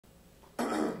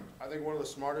think one of the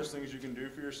smartest things you can do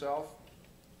for yourself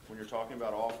when you're talking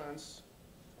about offense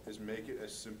is make it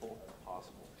as simple as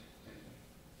possible.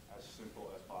 As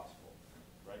simple as possible,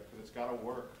 right? Because it's got to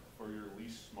work for your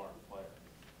least smart player,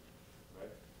 right?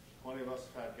 Plenty of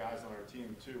us have had guys on our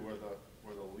team too where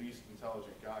the least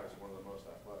intelligent guy is one of the most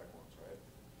athletic ones, right?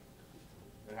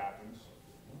 It happens,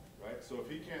 right? So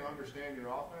if he can't understand your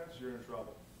offense, you're in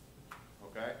trouble,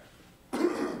 okay?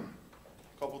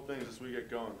 A couple things as we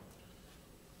get going.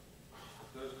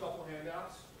 There's a couple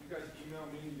handouts. You guys email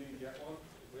me and didn't get one.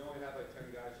 We only had like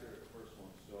 10 guys here at the first one,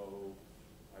 so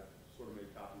I sort of made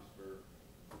copies for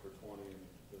 20, and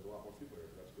there's a lot more people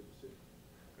here, but that's good to see.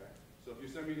 Okay? So if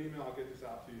you send me an email, I'll get this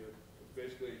out to you.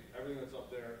 Basically, everything that's up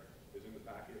there is in the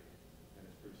packet, and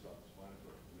it's pretty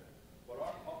self-explanatory from there. But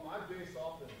my base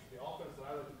offense, the offense that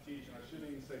I like to teach, and I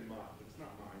shouldn't even say mine, but it's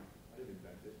not mine. I didn't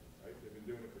invent it, right? They've been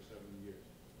doing it for 70 years.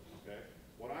 Okay?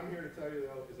 What I'm here to tell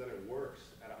you, though, is that it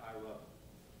works at a high level.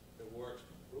 It works.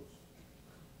 Oops.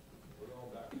 We're going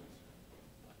backwards.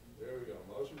 There we go.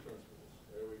 Motion principles.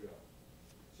 There we go.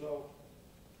 So,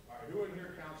 all right, who in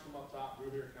here counts from up top?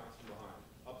 Who here counts from behind?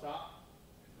 Up top?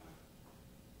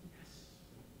 Yes.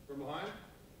 From behind?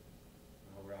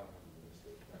 No, we're out.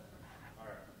 All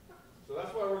right. So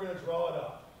that's why we're going to draw it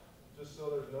up, just so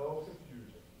there's no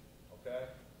confusion. Okay?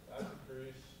 That's a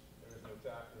crease. There's an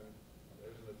attacking.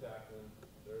 There's an attacking.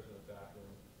 There's an attacking.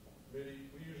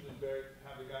 We usually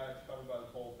have the guy that's covered by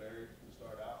the pole buried to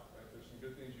start out. Right? There's some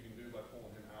good things you can do by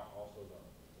pulling him out also, though.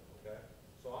 Okay?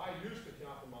 So I used to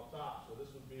count from up top, so this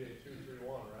would be a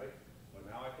 2-3-1, right? But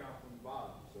now I count from the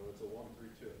bottom, so it's a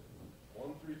 1-3-2.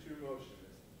 1-3-2 motion.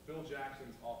 It's Phil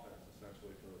Jackson's offense,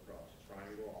 essentially, for lacrosse.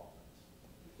 Triangle offense.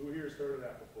 Who here has heard of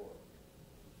that before?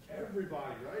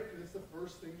 Everybody, right? Because it's the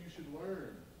first thing you should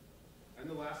learn. And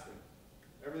the last thing.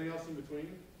 Everything else in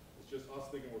between is just us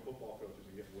thinking we're football coaches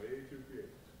and getting way too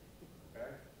creative. Okay?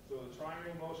 So the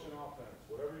triangle motion offense,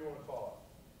 whatever you want to call it.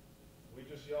 We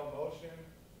just yell motion.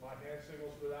 My hand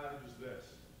signals for that are just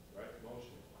this, right?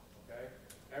 Motion. Okay?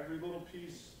 Every little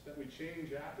piece that we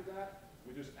change after that,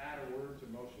 we just add a word to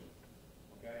motion.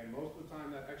 Okay? And most of the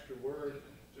time that extra word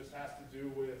just has to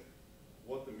do with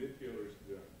what the midfielders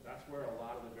are doing. That's where a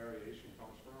lot of the variation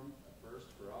comes from at first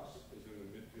for us, is in the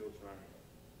midfield triangle.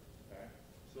 Okay?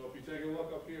 So if you take a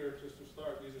look up here, just to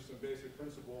start, these are some basic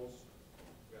principles.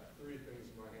 I've got 3 things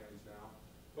in my hands now.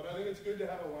 But I think it's good to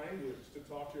have a language to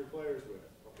talk to your players with.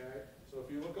 Okay? So if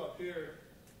you look up here,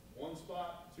 1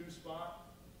 spot, 2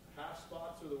 spot, half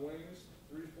spots are the wings,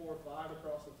 3, 4, 5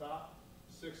 across the top,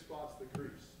 6 spots the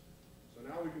crease. So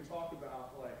now we can talk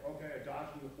about, like, okay, I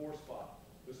dodged in the 4 spot.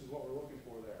 This is what we're looking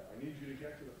for there. I need you to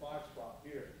get to the 5 spot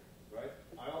here, right?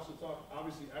 I also talk,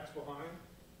 obviously, X behind,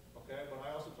 okay, but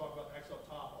I also talk about X up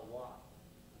top a lot,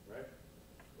 right?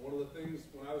 One of the things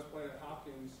when I was playing at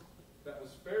Hopkins that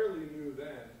was fairly new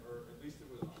then, or at least it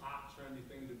was a hot, trendy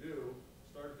thing to do,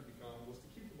 started to become, was to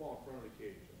keep the ball in front of the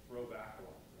cage and throw back a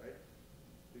lot, right?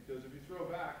 Because if you throw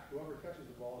back, whoever catches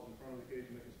the ball is in front of the cage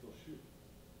and they can still shoot,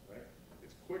 right?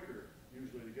 It's quicker,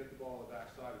 usually, to get the ball on the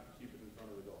backside if you keep it in front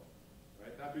of the goal.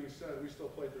 Right? That being said, we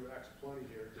still play through X plenty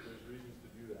here because there's reasons to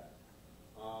do that.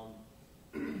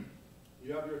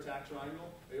 You have your attack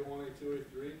triangle, A1, A2,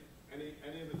 A3. Any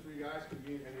of the 3 guys can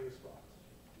be in any of the spots.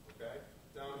 Okay?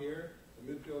 Down here,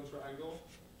 the midfield triangle,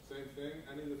 same thing.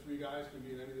 Any of the 3 guys can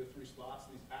be in any of the 3 spots.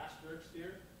 These asterisks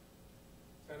here,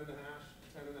 10 and a hash,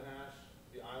 10 and a hash,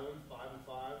 the island, 5 and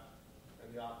 5,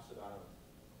 and the opposite island.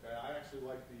 Okay, I actually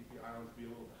like the island to be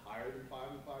a little bit higher than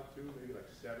 5 and 5 too, maybe like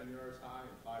 7 yards high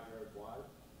and 5 yards wide.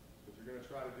 If you're going to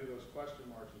try to do those question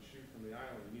marks and shoot from the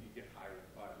island, you need to get higher than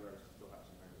 5 yards to still have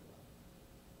some angle on it.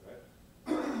 Right?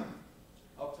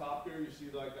 Up top here, you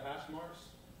see like the hash marks.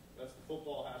 That's the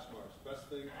football hash marks. Best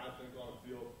thing I think on a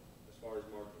field as far as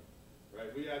marking.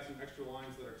 Right? We add some extra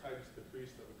lines that are tight to the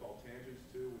crease that we call tangents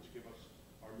too, which give us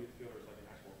our midfielders like an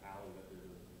actual alley that they're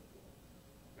doing.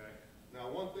 Okay? Now,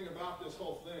 one thing about this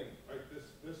whole thing, right,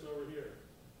 this over here,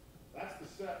 that's the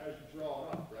set as you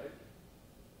draw it up, right?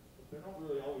 But they don't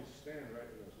really always stand right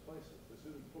in those places. This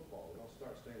isn't football. We don't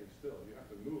start standing still. You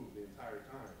have to move the entire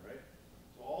time, right?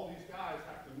 So all these guys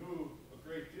have to move a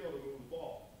great deal to move the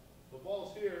ball. The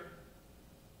ball's here.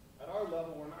 At our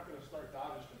level, we're not going to start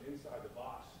dodging from inside the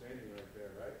box, standing right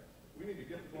there, right? We need to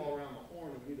get the ball around the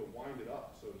horn, and we need to wind it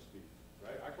up, so to speak,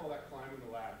 right? I call that climbing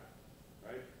the ladder,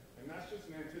 right? And that's just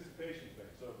an anticipation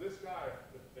thing. So if this guy,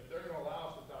 if they're going to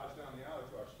allow us to dodge down the alley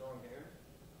to our strong hand,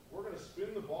 we're going to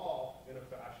spin the ball in a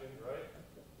fashion, right,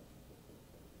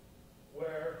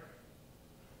 where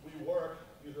we work.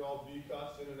 These are all V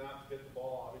cuts in and out to get the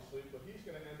ball, obviously. But he's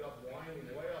going to end up winding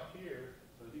way up here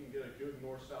so that he can get a good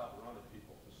north-south run at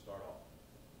people to start off.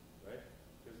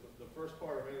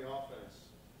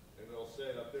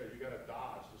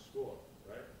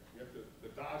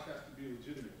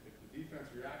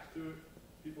 to it,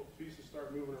 pieces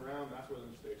start moving around, that's where the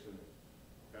mistakes are made.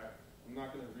 Okay? I'm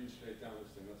not going to read straight down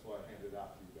this thing, that's why I handed it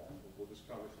out to you guys. We'll just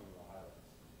cover some of the highlights.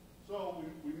 So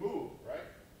we move, right?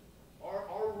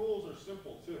 Our rules are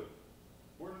simple too.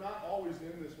 We're not always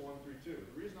in this 1-3-2.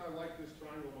 The reason I like this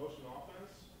triangle motion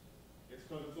offense, it's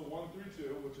because it's a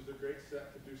 1-3-2, which is a great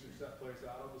set to do some set plays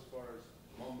out of as far as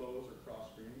mumbos or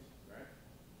cross screens, right?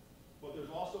 But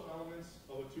there's also elements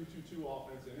of a 2-2-2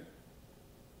 offense in it.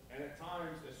 And at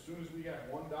times, as soon as we have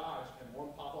one dodge and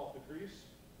one pop off the crease,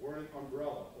 we're in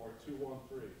umbrella or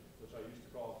 2-1-3, which I used to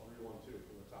call 3-1-2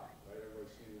 from the top, right?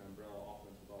 Everybody's seen the umbrella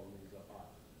offense with all the niggas up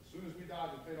high. As soon as we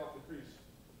dodge and fade off the crease,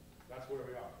 that's where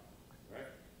we are, right?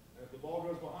 And if the ball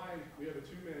goes behind, we have a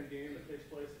two-man game that takes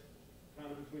place kind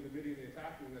of between the midi and the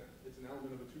attacking, that it's an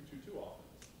element of a 2-2-2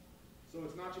 offense. So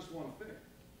it's not just one thing,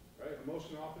 right? A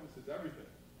motion offense is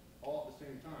everything, all at the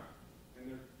same time.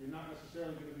 And you're not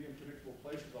necessarily going to be in predictable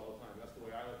places all the time. That's the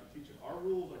way I like to teach it. Our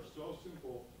rules are so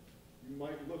simple, you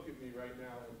might look at me right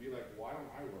now and be like, why don't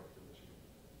I work for Michigan?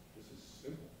 This is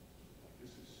simple.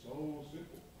 This is so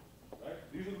simple, right?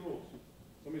 These are the rules.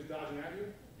 Somebody's dodging at you,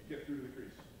 you get through to the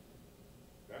crease,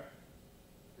 okay?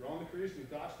 If you're on the crease and the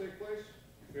dodge takes place,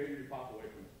 you fade and you pop away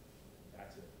from it.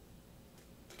 That's it.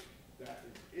 That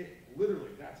is it.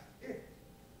 Literally, that's it,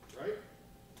 right?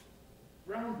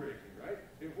 Groundbreaking, right?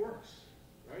 It works,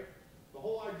 right? The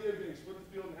whole idea being split the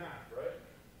field in half, right?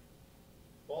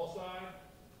 Ball side,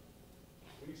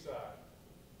 weak side,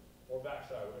 or back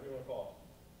side, whatever you want to call it.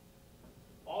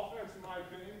 Offense, in my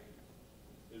opinion,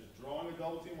 is drawing a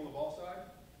double team on the ball side,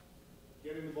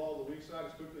 getting the ball to the weak side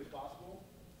as quickly as possible.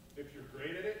 If you're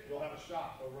great at it, you'll have a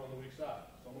shot over on the weak side.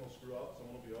 Someone will screw up,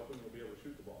 someone will be open, you'll be able to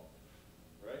shoot the ball,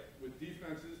 right? With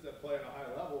defenses that play at a high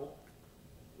level,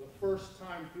 the first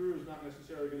time through is not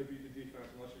necessarily going to beat the defense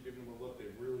unless you're giving them a look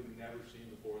they've really never seen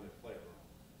before and they play it wrong,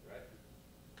 right?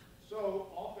 So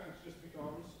offense just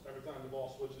becomes, every time the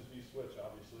ball switches, V-switch,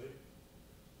 obviously.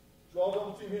 Draw a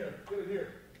double team here, get it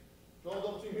here. Draw a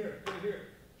double team here, get it here.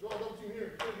 Draw a double team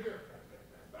here, get it here.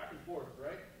 Back and forth,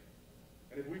 right?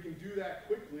 And if we can do that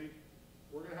quickly,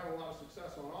 we're going to have a lot of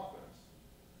success on offense.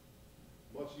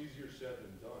 Much easier said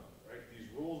than done, right? These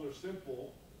rules are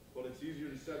simple, but it's easier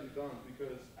said than done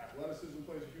because athleticism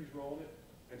plays a huge role in it,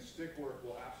 and stick work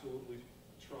will absolutely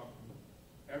trump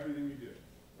everything you do,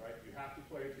 right? You have to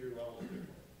play to your level of stick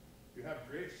work. If you have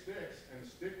great sticks and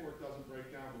stick work doesn't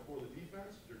break down before the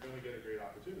defense, you're going to get a great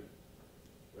opportunity,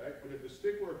 right? But if the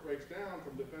stick work breaks down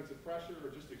from defensive pressure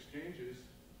or just exchanges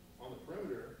on the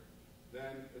perimeter,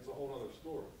 then it's a whole other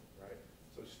story, right?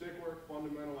 So stick work,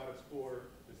 fundamental at its core,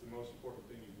 is the most important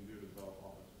thing you can do to develop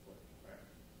offensive play, right?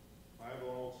 I have an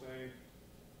old saying,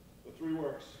 the three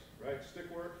works, right?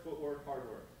 Stick work, footwork, hard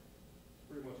work.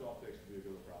 Pretty much all it takes to be a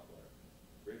good lacrosse player.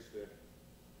 Great stick,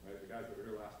 right? The guys that were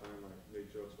here last time, I made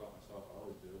jokes about myself, I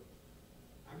always do.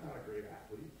 I'm not a great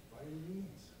athlete by any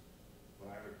means,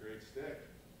 but I have a great stick,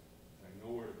 and I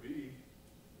know where to be,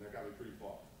 and that got me pretty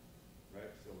far,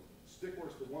 right? So stick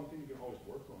work's the one thing you can always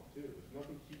work on too. There's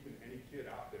nothing keeping any kid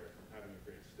out there from having a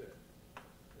great stick,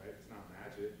 right? It's not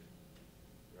magic,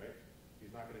 right?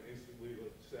 He's not going to instantly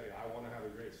say, I want to have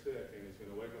a great stick, and he's going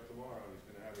to wake up tomorrow and he's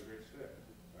going to have a great stick,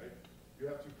 right?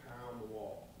 You have to pound the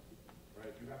wall,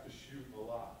 right? You have to shoot a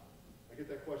lot. I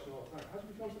get that question all the time. How did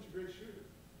you become such a great shooter?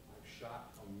 I've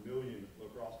shot 1 million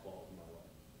lacrosse balls in my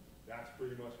life. That's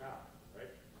pretty much how, right?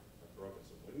 I've broken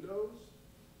some windows,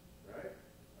 right?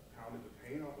 I've pounded the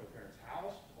paint off my parents'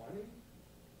 house, plenty.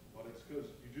 But it's because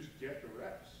you just get the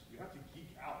reps. You have to geek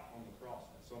out on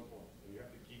lacrosse at some point, and you have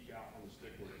to geek out on the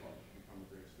stick work to become a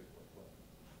great stick work player.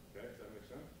 Okay, does that make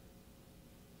sense?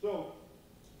 So,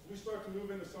 we start to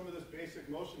move into some of this basic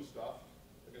motion stuff.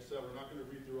 Like I said, we're not going to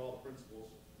read through all the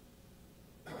principles.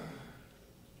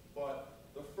 But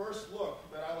the first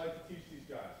look that I like to teach these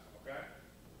guys, okay?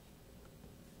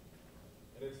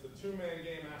 And it's the two-man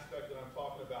game aspect that I'm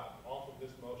talking about off of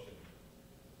this motion.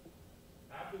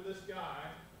 After this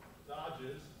guy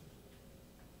dodges,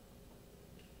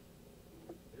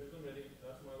 here's the midi,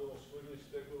 that's my little squiggly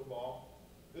stick with a ball.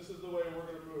 This is the way we're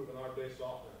going to move in our base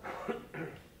offense.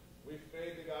 We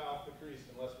fade the guy off the crease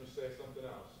unless we say something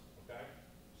else, okay?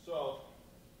 So,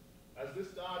 as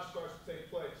this dodge starts to take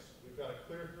place, we've got a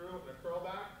clear through and a curl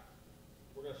back.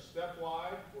 We're going to step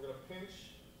wide, we're going to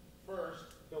pinch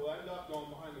first. He'll end up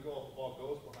going behind the goal if the ball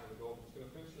goes behind the goal. He's going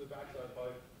to pinch to the backside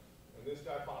pipe, and this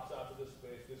guy pops out to this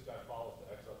space, this guy follows to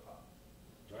X up top,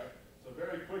 right? So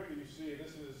very quickly you see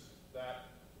this is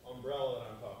that umbrella that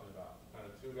I'm talking about. Kind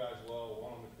of two guys low,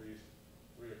 one on the crease,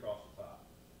 three across the top,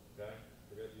 okay?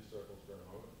 Forget these circles for a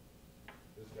moment.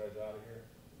 This guy's out of here.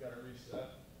 You got to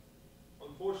reset.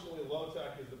 Unfortunately, low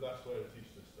tech is the best way to teach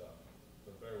this stuff.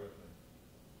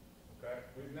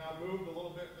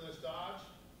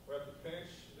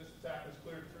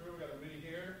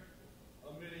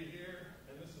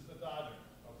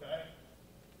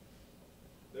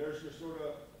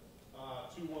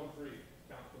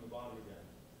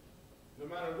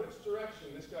 matter which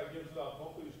direction this guy gives it up,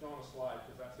 hopefully he's drawing a slide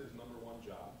because that's his #1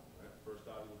 job. Right? First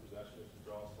dodge of the possession is to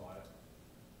draw a slide.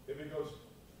 If it goes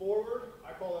forward,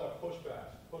 I call that a push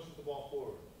pass. Pushes the ball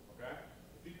forward. Okay?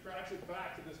 If he cracks it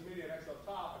back to this median X up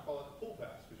top, I call it a pull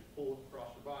pass because you pull it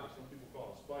across your body. Some people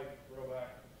call it a spike,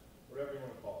 throwback, whatever you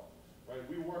want to call it. Right?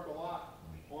 We work a lot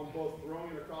on both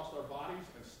throwing it across our bodies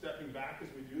and stepping back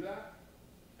as we do that.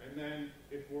 And then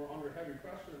if we're under heavy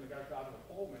pressure and the guy's dodging a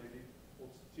pole maybe, we'll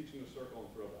teach him to circle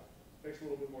and throw back. Takes a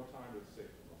little bit more time, but it's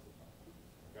safer most of the time.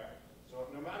 Okay? So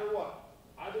no matter what,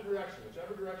 either direction,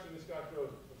 whichever direction this guy throws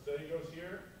it. Let's say he goes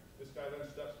here, this guy then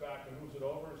steps back and moves it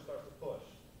over and starts to push.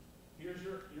 Here's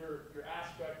your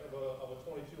aspect of a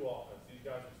 22 offense. These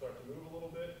guys will start to move a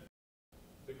little bit.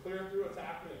 The clear through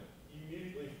attacking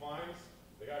immediately finds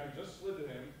the guy who just slid to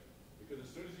him, because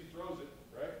as soon as he throws it,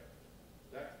 right,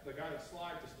 the guy that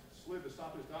slid to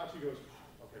stop his dodge, he goes,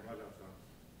 okay, my job's done.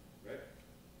 Right?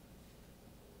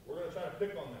 We're going to try to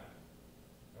pick on that.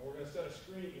 And we're going to set a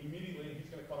screen immediately, and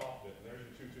he's going to cut off it. And there's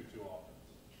your 2-2-2 offense.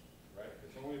 Right?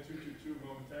 It's only a 2-2-2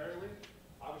 momentarily,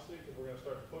 obviously, because we're going to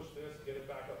start to push this, get it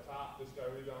back up top, this guy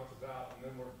rebalances out, and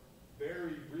then we're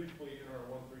very briefly in our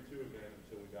 1-3-2 again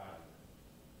until we got it.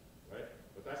 Right?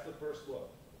 But that's the first look.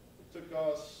 It took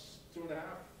us 2.5,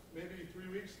 maybe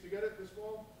 3 weeks to get it this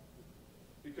fall.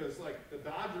 Because like the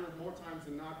Dodger, more times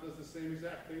than not, does the same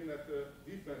exact thing that the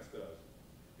defense does.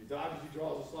 He dodges, he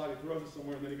draws a slide, he throws it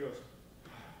somewhere, and then he goes,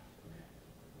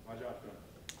 my job's done.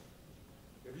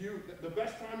 The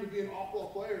best time to be an off-ball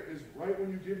player is right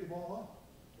when you give the ball up,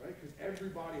 right? Because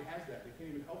everybody has that. They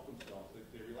can't even help themselves.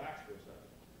 They relax for a second.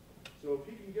 So if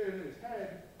he can get it in his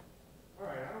head, all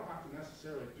right, I don't have to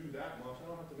necessarily do that much. I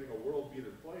don't have to make a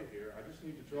world-beater play here. I just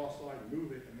need to draw a slide and move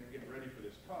it and then get ready for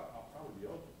this cut. I'll probably be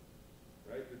open.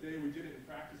 Right? The day we did it in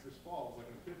practice this fall was like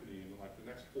an epiphany, and like the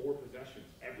next 4 possessions,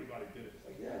 everybody did it. It's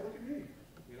like, yeah, look at me,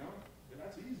 you know? And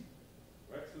that's easy,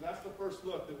 right? So that's the first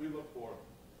look that we look for.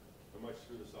 I might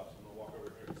screw this up, so I'm gonna walk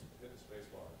over here and hit the space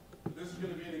bar. This is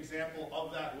gonna be an example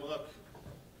of that look.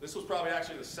 This was probably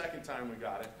actually the second time we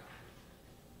got it.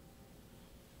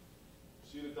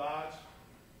 See the dodge?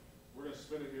 We're gonna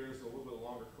spin it here. This is a little bit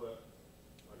longer clip.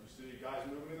 Like you see guys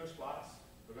moving in their spots.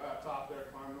 The guy up top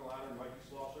there climbing the ladder, Mikey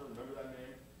Slosher, remember that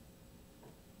name?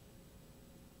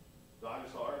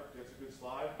 Dodges hard, gets a good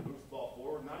slide, moves the ball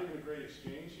forward. Not even a great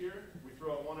exchange here. We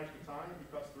throw it one extra time, he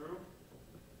cuts through.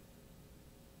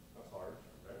 That's hard,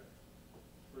 right?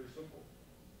 Pretty simple.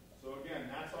 So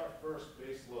again, that's our first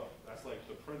base look. That's like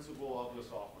the principle of this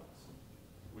offense.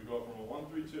 We go from a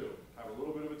 1-3-2, have a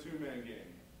little bit of a 2-man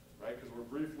game, right? Because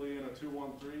we're briefly in a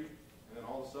 2-1-3, and then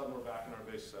all of a sudden we're back in our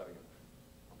base setting.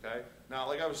 Okay? Now,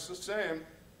 like I was just saying,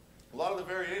 a lot of the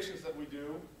variations that we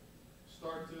do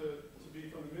start to be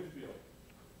from the midfield.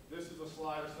 This is a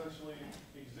slide essentially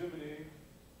exhibiting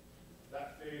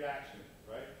that fade action,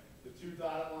 right? The 2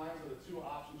 dotted lines are the 2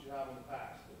 options you have on the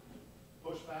pass. The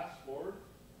push pass forward,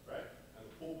 right? And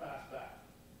the pull pass back.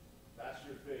 That's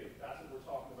your fade. That's what we're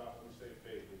talking about when we say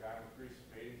fade. The guy on the crease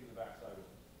fading to the backside of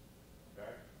it.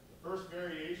 Okay? The first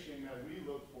variation that we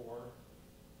look for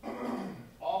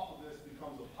off of this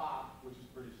becomes a pop, which is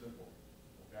pretty simple.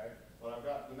 Okay? But I've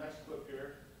got the next clip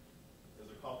here.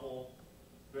 There's a couple.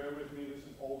 Bear with me. This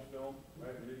is old film,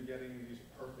 right? We didn't get any of these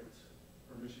perfect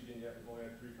for Michigan yet. We've only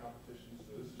had 3 competitions.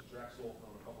 So this is Drexel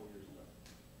from a couple years ago.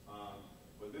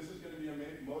 But this is going to be a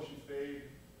motion fade.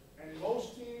 And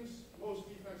most teams, most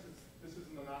defenses, this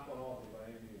isn't a knock on Albany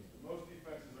by any means, but most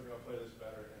defenses are going to play this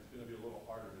better, and it's going to be a little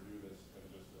harder to do this than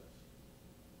just this.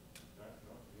 Okay?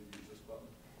 No, you need to use this button.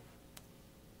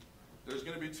 There's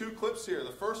going to be 2 clips here.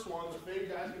 The first one, the fade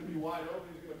guy's going to be wide open.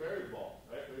 He's going to bury the ball.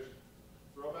 Right? There's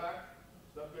throwback,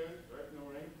 step in, right in the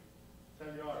ring,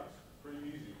 10 yards. Pretty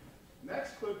easy.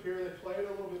 Next clip here, they play it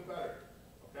a little bit better.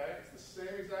 Okay? It's the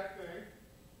same exact thing.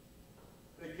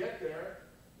 They get there,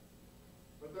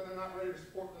 but then they're not ready to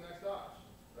support the next dodge.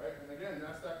 Right? And again,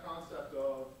 that's that concept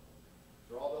of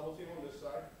draw double team on this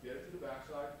side, get it to the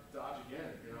backside, dodge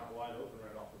again if you're not wide open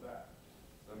right off the bat.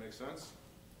 Does that make sense?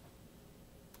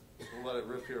 We'll let it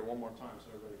rip here one more time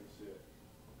so everybody can see it.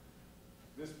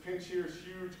 This pinch here is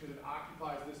huge because it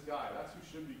occupies this guy. That's who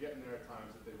should be getting there at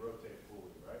times if they rotate fully,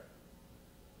 right?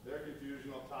 Their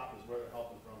confusion up top is where they're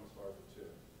helping from as far as the 2.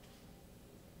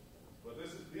 But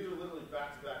these are literally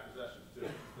back-to-back possessions too.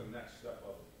 The next step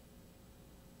of it.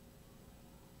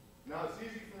 Now it's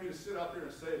easy for me to sit up here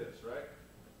and say this, right?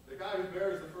 The guy who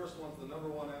buries the first one's the #1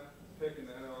 pick in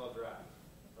the NLL draft.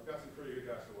 I've got some pretty good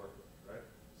guys to work with, right?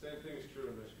 Same thing is true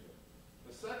in Michigan.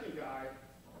 The second guy,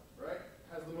 right,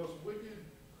 has the most wicked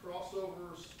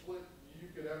crossover split you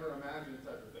could ever imagine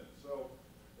type of thing. So,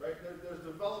 right, there's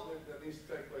development that needs to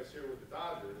take place here with the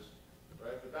Dodgers,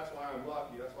 right? But that's why I'm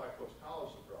lucky. That's why I coach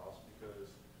college lacrosse,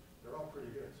 because they're all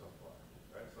pretty good so far,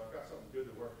 right? So I've got something good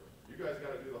to work with. You guys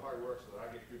got to do the hard work so that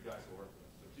I get good guys to work with.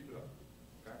 So keep it up,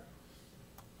 okay?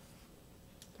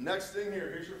 Next thing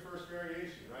here, here's your first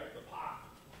variation, right? The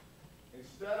pop.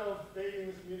 Instead of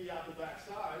fading this midi out the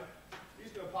backside,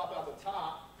 he's going to pop out the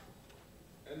top,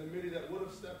 and the midi that would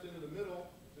have stepped into the middle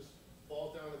just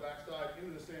falls down the backside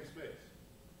into the same space,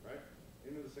 right?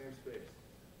 Into the same space.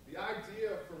 The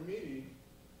idea for me,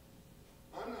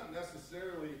 I'm not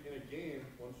necessarily in a game,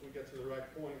 once we get to the right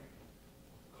point,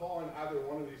 calling either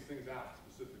one of these things out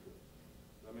specifically.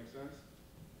 Does that make sense?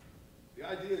 The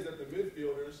idea is that the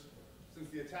midfielders, since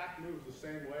the attack moves the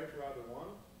same way for either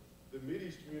one, the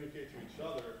middies communicate to each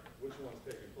other which one's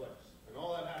taking place. And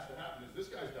all that has to happen is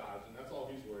this guy's dodged, and that's all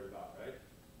he's worried about, right?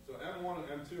 So M1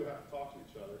 and M2 have to talk to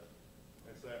each other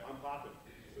and say, I'm popping,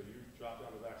 so you drop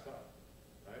down the backside,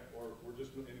 right? Or we're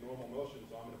just in normal motion,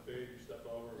 so I'm going to fade, you step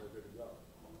over, and we're good to go.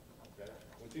 Okay?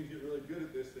 When teams get really good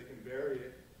at this, they can vary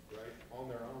it, right,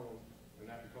 on their own, and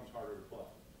that becomes harder to play.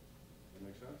 Does that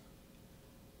make sense?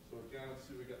 So again, let's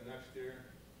see what we got next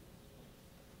here.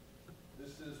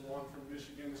 This is one from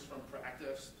Michigan. This is from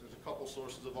practice. There's a couple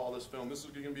sources of all this film. This is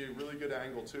going to be a really good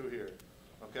angle too here.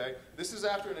 Okay? This is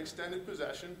after an extended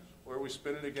possession where we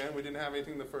spin it again. We didn't have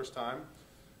anything the first time.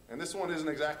 And this one isn't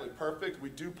exactly perfect. We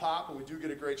do pop and we do get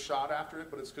a great shot after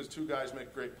it, but it's because two guys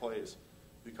make great plays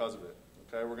because of it.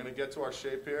 Okay? We're going to get to our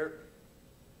shape here.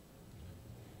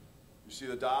 You see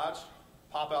the dodge,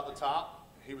 pop out the top.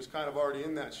 He was kind of already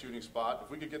in that shooting spot. If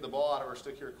we could get the ball out of our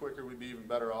stick here quicker, we'd be even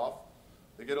better off.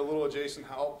 They get a little adjacent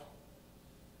help,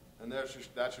 and that's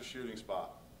your shooting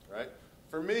spot, right?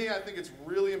 For me, I think it's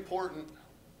really important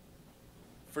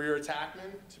for your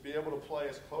attackmen to be able to play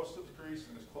as close to the crease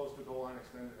and as close to goal line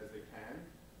extended as they can,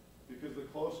 because the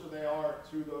closer they are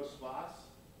to those spots,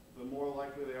 the more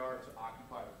likely they are to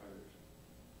occupy defenders,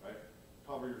 right?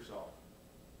 Cover yourself.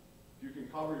 If you can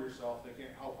cover yourself, they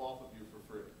can't help off of you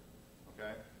for free,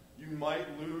 okay? You might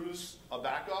lose a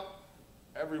backup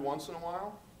every once in a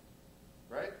while,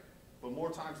 right? But more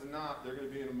times than not, they're going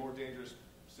to be in a more dangerous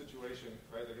situation,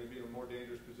 right? They're going to be in a more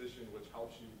dangerous position, which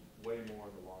helps you way more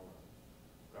in the long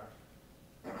run,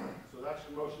 okay? So that's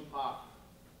your motion pop.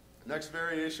 Next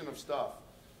variation of stuff.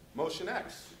 Motion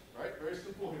X, right? Very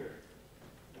simple here.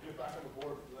 We'll get back on the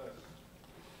board for this.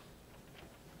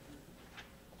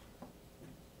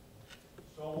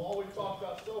 So all we've talked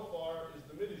about so far is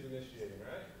the middies initiating,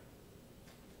 right?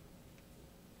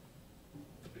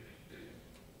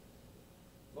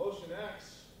 Motion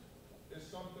X is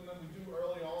something that we do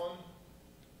early on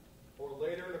or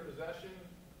later in a possession.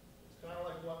 It's kind of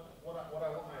like what I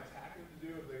want my attackers to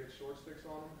do if they get short sticks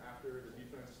on them after the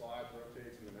defense slides,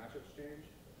 rotates, and the matchups change,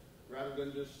 rather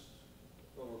than just,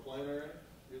 well, we're playing already.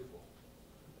 Beautiful.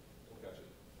 We'll catch it.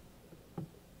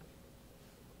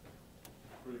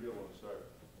 Pretty good one to start.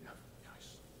 Yeah,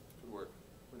 nice. Good work.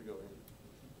 Way to go, Andy.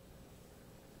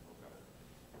 Okay.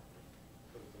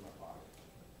 Put it in my pocket.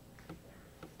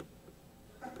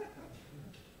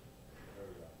 There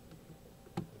we go.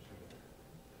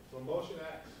 So motion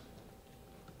X.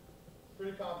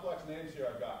 Pretty complex names here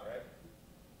I've got, right?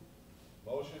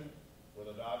 Motion with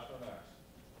a dodge from X.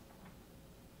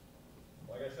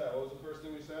 Like I said, what was the first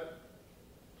thing we said?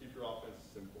 Keep your offense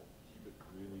simple. Keep it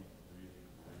really, really,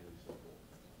 really simple.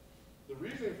 The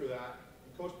reasoning for that,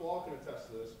 and Coach Ball can attest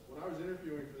to this, when I was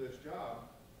interviewing for this job,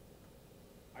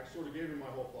 I sort of gave him my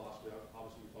whole philosophy.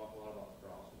 Obviously, we talked a lot about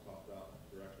lacrosse. We talked about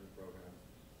direction of the program,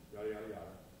 yada, yada,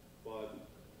 yada. But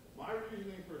my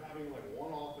reasoning for having like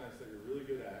one offense that you're really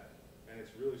good at, and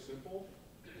it's really simple,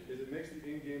 is it makes the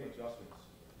in-game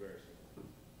adjustments very simple.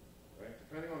 Right?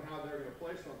 Depending on how they're going to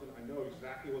play something, I know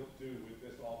exactly what to do with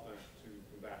this offense to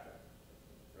combat that.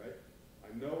 Right?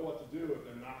 I know what to do if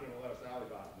they're not going to let us out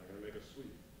about it. They're going to make us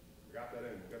sweep. We got that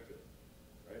in. We'll get to it.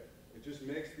 Right? It just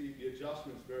makes the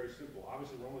adjustments very simple.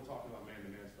 Obviously, we're only talking about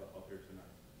man-to-man stuff up here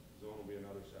tonight. Zone will be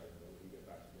another segment that we can get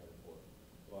back together for.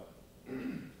 But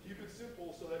keep it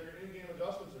simple so that your in-game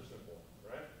adjustments are simple.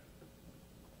 Right?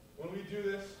 When we do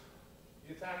this,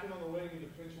 the attackmen on the wing need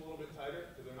to pinch a little bit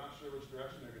tighter because they're not sure which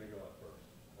direction they're going to go at first.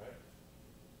 Right?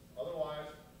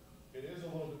 Otherwise, it is a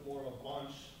little bit more of a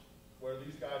bunch where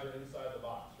these guys are inside the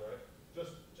box, right?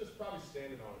 Just probably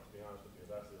standing on it, to be honest with you.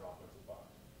 That's their offensive box.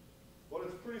 But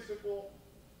it's a pretty simple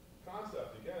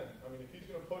concept. Again, I mean, if he's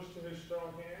going to push to his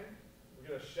strong hand, we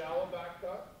get a shallow back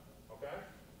cut, okay?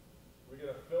 We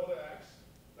get a fill to X.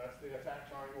 That's the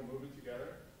attack triangle moving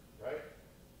together, right?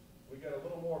 We get a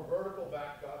little more vertical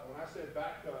back cut. When I say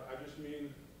back cut, I just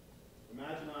mean,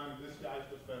 imagine I'm this guy's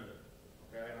defender,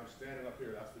 Okay, and I'm standing up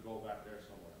here, that's the goal back there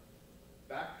somewhere.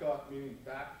 Back cut, meaning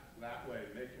back that way,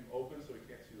 make him open so he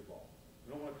can't see the ball.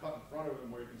 You don't want to cut in front of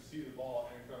him where you can see the ball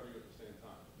and cover you at the same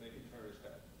time. Make him turn his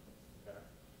head. Okay?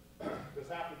 Because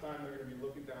half the time they're going to be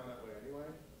looking down that way anyway.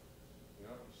 You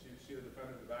know, you see the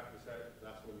defender in the back of his head,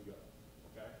 that's where you go.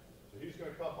 Okay? So he's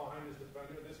going to cut behind his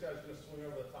defender. This guy's going to swing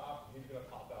over the top, and he's going to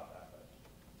pop out that way.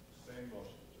 Same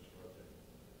motion, just rotate.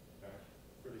 Okay?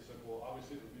 Pretty simple.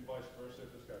 Obviously, it would be vice versa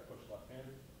if this guy pushed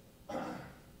left-handed.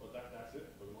 But that's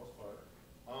it for the most part.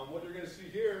 What you're going to see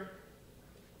here,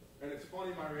 and it's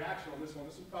funny my reaction on this one.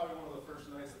 This is probably one of the first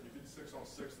nights that we did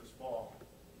 6-on-6 this fall.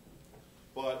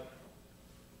 But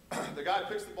the guy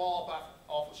picks the ball up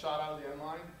off the shot out of the end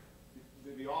line.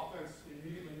 The offense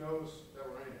immediately knows that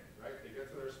we're in it, right? They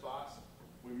get to their spots.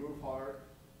 We move hard.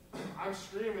 I'm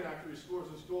screaming after he scores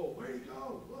this goal. Way to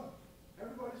go! Look,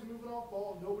 everybody's moving off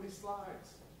ball. Nobody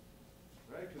slides,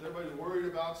 right? Because everybody's worried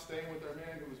about staying with their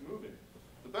man who was moving.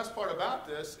 The best part about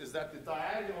this is that the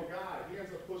diagonal guy, he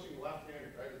ends up pushing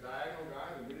left-handed, right? The diagonal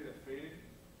guy, the minute it faded,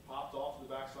 popped off to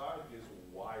the backside, is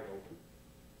wide open.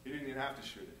 He didn't even have to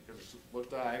shoot it. He just looked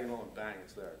diagonal and bang,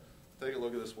 it's there. Take a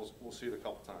look at this. We'll see it a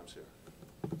couple times here.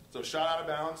 So shot out of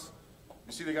bounds.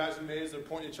 You see the guys in maze, they're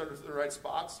pointing each other to the right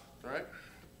spots, right?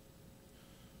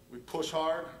 We push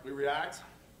hard, we react.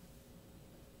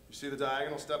 You see the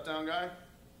diagonal step down guy?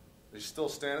 He's still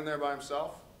standing there by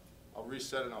himself. I'll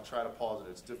reset it and I'll try to pause it.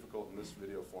 It's difficult in this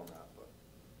video format,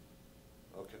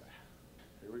 but okay.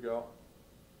 Here we go.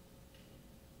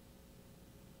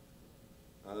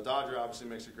 Now the Dodger obviously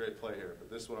makes a great play here, but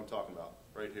this is what I'm talking about,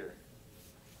 right here.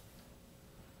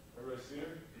 Everybody see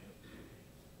him?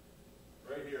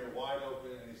 Right here, wide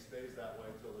open, and he stays that way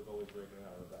until the goalie's breaking it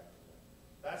out of the back.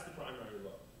 That's the primary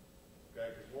look. Okay?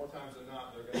 Because more times than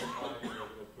not, they're going to try to go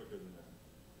a little quicker than that.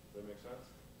 Does that make sense?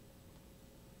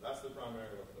 That's the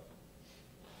primary look, though.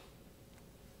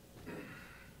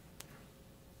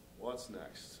 What's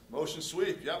next? Motion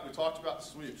sweep. Yep, we talked about the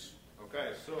sweeps.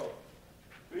 Okay, so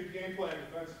big game plan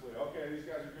defensively. Okay, these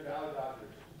guys are good alley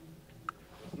dodgers.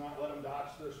 Let's not let them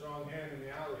dodge their strong hand in the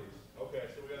alleys. Okay,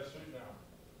 so we got to sweep now.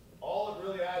 All it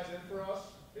really adds in for us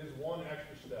is one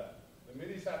extra step. The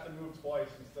middies have to move twice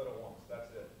instead of once. That's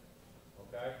it.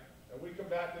 Okay? And we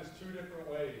combat this two different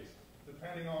ways,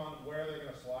 depending on where they're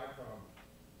going to slide from,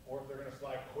 or if they're going to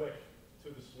slide quick to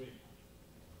the sweep.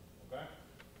 Okay?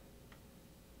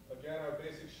 Again, our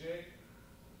basic shape.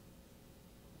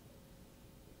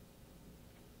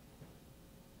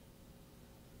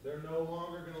 They're no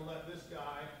longer going to let this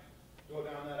guy go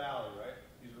down that alley, right?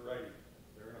 He's a righty.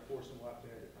 They're going to force him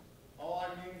left-handed. All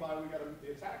I mean by the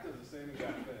attack does the same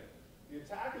exact thing. The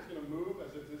attack is going to move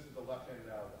as if this is a left-handed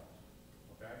alley dodge.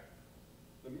 Okay?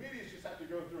 The middies just have to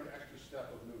go through an extra step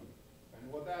of movement. And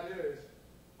what that is,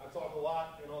 I talk a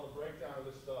lot in all the breakdown of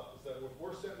this stuff, is that if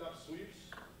we're setting up sweeps,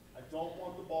 I don't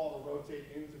want the ball to rotate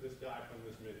into this guy from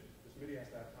this midi. This midi has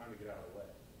to have time to get out of the way.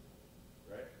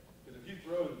 Right? Because if he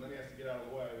throws it and then he has to get out of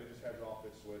the way, they just have it off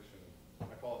hit switch, and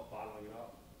I call it bottling it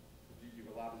up. You've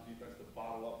allowed the defense to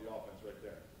bottle up the offense right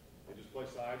there. They just play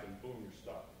sides and boom, you're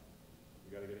stuck.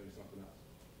 You got to get into something else.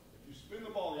 If you spin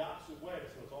the ball the opposite way,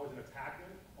 so it's always an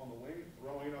attacking on the wing,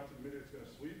 throwing it up to the mid, it's going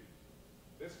to sweep.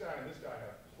 This guy and this guy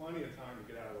have plenty of time to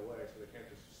get out of the way, so they can't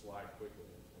just slide quickly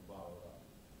and bottle it up.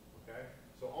 Okay?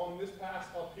 So on this pass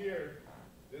up here,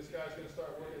 this guy's going to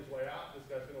start working his way out, this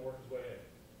guy's going to work his way in.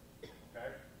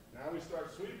 Okay? Now we start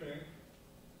sweeping,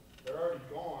 they're already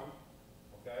gone,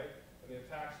 okay? And the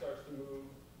attack starts to move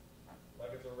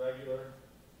like it's a regular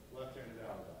left-handed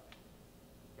alley dodge.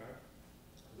 Okay?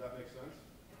 Does that make sense?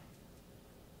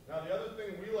 Now the other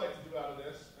thing we like to do out of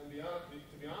this, and to be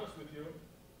honest with you,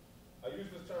 I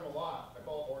use this term a lot. I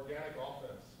call it organic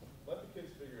offense. Let the kids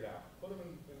figure it out. Put them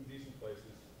in decent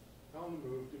places. Tell them to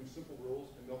move. Give them simple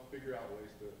rules, and they'll figure out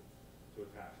ways to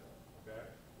attack them. Okay?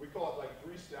 We call it like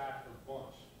 3-stack or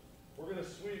bunch. We're going to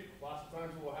sweep. Lots of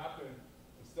times what will happen,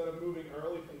 instead of moving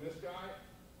early from this guy,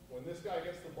 when this guy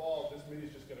gets the ball, this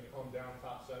middy's just going to come down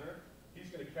top center. He's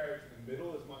going to carry it to the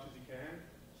middle as much as he can.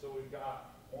 So we've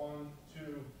got 1,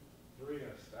 2, 3 in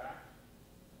a stack.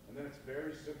 And then it's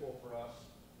very simple for us,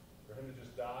 for him to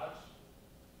just dodge,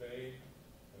 fade,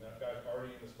 and that guy's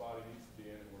already in the spot he needs to be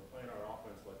in, and we're playing our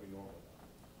offense like we normally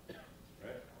do.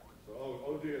 Right? So,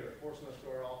 oh dear, they're forcing us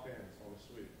to our offense on the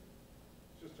sweep.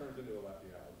 It just turns into a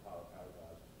lefty alley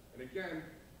dodge. And again,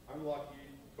 I'm lucky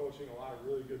coaching a lot of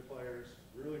really good players,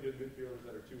 really good midfielders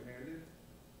that are two-handed.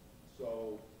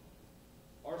 So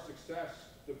our success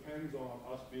depends on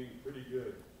us being pretty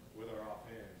good with our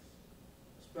offhands,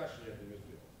 especially at the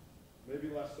midfield. Maybe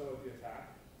less so at the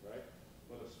attack, right?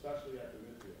 But especially at the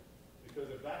midfield. Because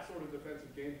if that sort of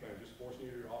defensive game plan, just forcing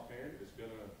you to your offhand, is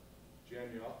going to jam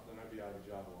you up, then I'd be out of a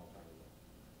job a long time ago.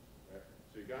 Right?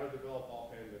 So you got to develop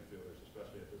offhand midfielders,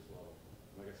 especially at this level.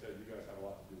 And like I said, you guys have a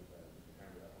lot to do with that. You can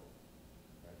hammer that home,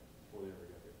 right? Before they ever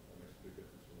get here. That makes a big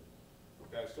difference for me.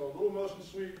 Okay, so a little motion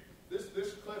sweep.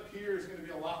 This clip here is going to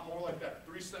be a lot more like that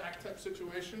 3-stack type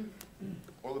situation,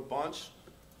 or the bunch.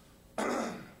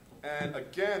 And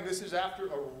again, this is after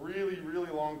a really,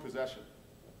 really long possession.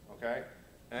 Okay?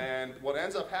 And what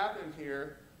ends up happening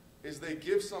here is they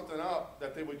give something up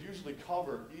that they would usually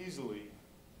cover easily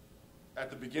at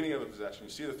the beginning of the possession. You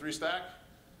see the 3-stack?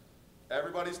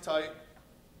 Everybody's tight,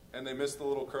 and they miss the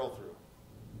little curl through.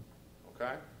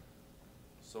 Okay?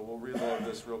 So we'll reload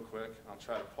this real quick. I'll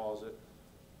try to pause it.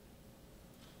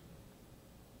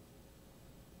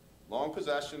 Long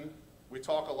possession. We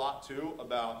talk a lot, too,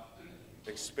 about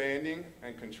expanding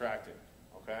and contracting.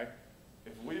 Okay?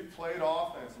 If we've played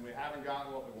offense and we haven't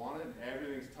gotten what we wanted and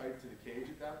everything's tight to the cage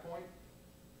at that point,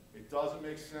 it doesn't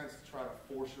make sense to try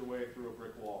to force your way through a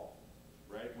brick wall,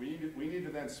 right? We need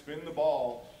to then spin the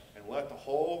ball and let the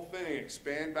whole thing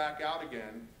expand back out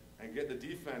again and get the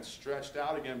defense stretched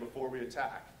out again before we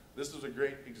attack. This is a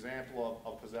great example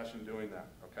of possession doing that,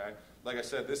 okay? Like I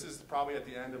said, this is probably at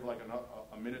the end of like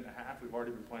a minute and a half. We've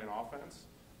already been playing offense.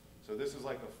 So this is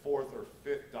like the 4th or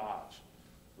 5th dodge.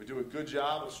 We do a good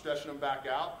job of stretching them back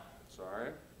out.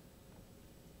 Sorry.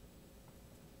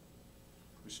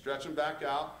 We stretch them back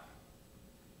out.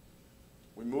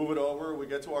 We move it over. We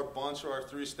get to our bunch or our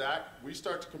 3-stack. We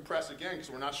start to compress again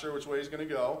because we're not sure which way he's going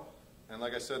to go. And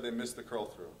like I said, they missed the curl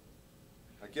through.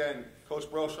 Again, Coach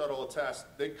Brochard will attest.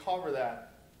 They cover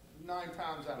that 9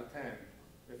 times out of 10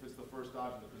 if it's the first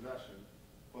dodge of the possession.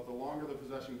 But the longer the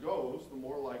possession goes, the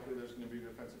more likely there's going to be a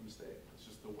defensive mistake. It's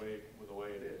just the way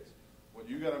it is. What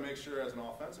you got to make sure as an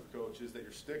offensive coach is that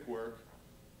your stick work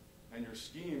and your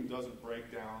scheme doesn't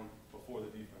break down before the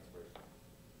defense breaks down.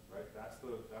 Right? That's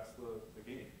the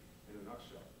game in a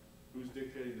nutshell. Who's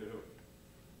dictating to who?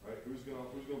 Right? Who's gonna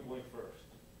blink first?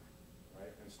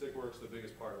 Right? And stick work's the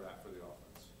biggest part of that for the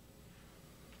offense.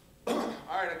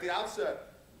 All right, at the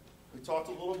outset, we talked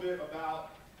a little bit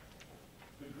about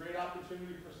the great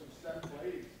opportunity for some set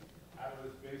plays out of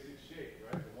this basic shape,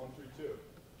 right? The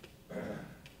 1-3-2.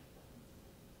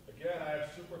 Again, I have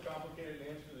super complicated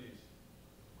names for these.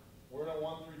 We're in a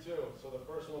 1-3-2, so the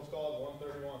first one's called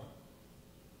 131.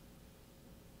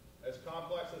 As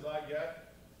complex as I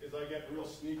get real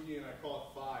sneaky and I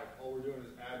call it 5. All we're doing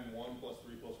is adding 1 plus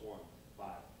 3 plus 1, 5.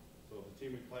 So the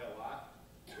team we play a lot,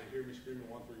 they hear me screaming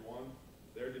 1-3-1.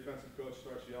 Their defensive coach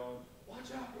starts yelling,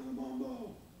 "Watch out for the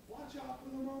mumbo! Watch out for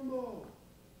the mumbo!"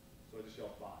 So I just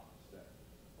yell 5 instead.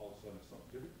 All of a sudden it's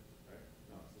something different, right?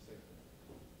 No, it's the same thing.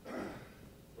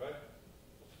 Right?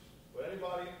 But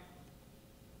anybody,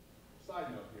 side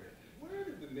note here, where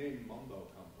did the name Mumbo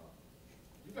come from?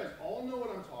 You guys all know what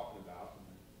I'm talking about.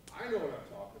 I know what I'm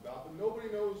talking about, but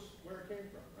nobody knows where it came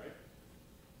from, right?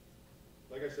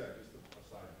 Like I said, just a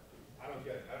side note. I don't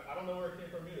get it. I don't know where it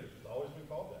came from either. It's just always been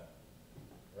called that,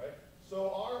 right? So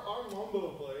our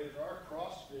Mumbo plays, our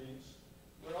cross screens,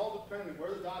 they're all dependent. Where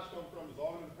the dodge come from is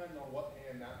all going to depend on what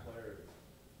hand that player is.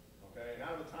 Okay? And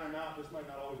out of the timeout, this might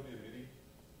not always be a midi.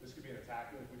 This could be an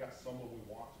attacking. If we got someone we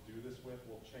want to do this with,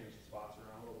 we'll change the spots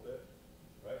around a little bit,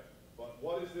 right? But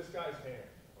what is this guy's hand,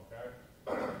 okay?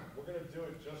 We're going to do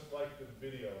it just like the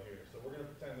video here. So we're going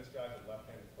to pretend this guy's a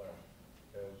left-handed player,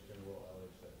 okay? We'll just give him a little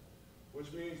LHC.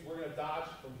 Which means we're going to dodge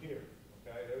from here,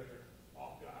 okay? There's your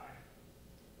off guy.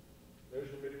 There's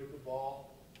your midi with the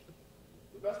ball.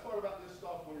 The best part about this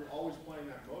stuff when you're always playing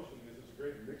that motion is it's a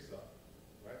great mix-up,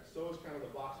 right? So is kind of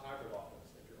the box hybrid offense.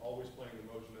 If you're always playing the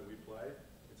motion that we play,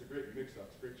 it's a great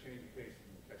mix-up. It's a great change of pace if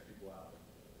you can catch people out.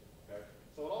 Okay?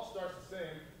 So it all starts the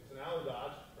same. It's an alley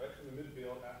dodge right from the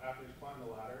midfield after he's climbing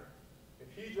the ladder.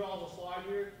 If he draws a slide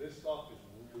here, this stuff is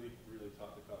really, really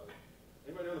tough to cover.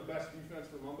 Anybody know the best defense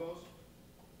for Mumbos?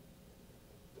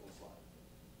 Don't slide.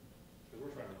 Because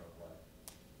we're trying to run a play.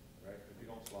 Right? If you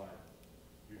don't slide,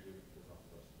 usually there's nothing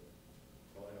for us to do.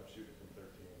 I'll end up shooting from 13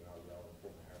 and I'll yell and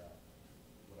pull my hair out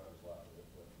when I was laughing at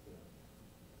it. But, you know.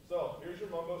 So here's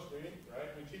your Mumbo screen,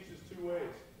 right? We teach this 2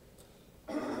 ways.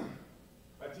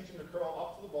 I teach them to curl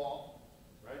up to the ball,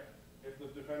 right? If the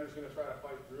defender's going to try to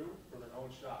fight through for their own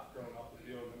shot, curling up the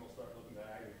field, then they'll start looking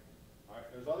diagonal. All right.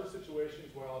 There's other situations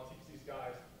where I'll teach these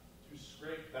guys to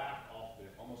scrape back off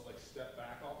it, almost like step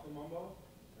back off the Mumbo,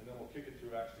 and then we'll kick it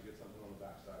through X to get something on the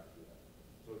backside to do that.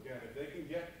 So again, if they can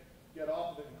get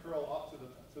off of it and curl up to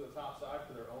the top side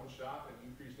for their own shot and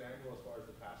increased angle as far as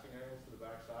the passing angles to the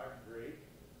backside, great,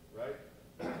 right?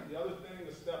 The other thing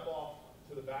the step off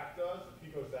to the back does, if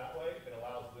he goes that way, it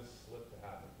allows this slip to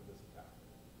happen for this attack.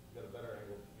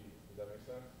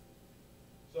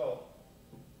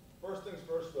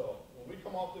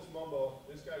 come off this mumbo,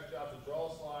 this guy's job is to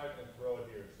draw a slide and throw it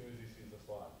here as soon as he sees the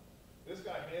slide. This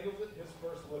guy handles it. His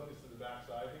first look is to the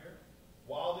backside here.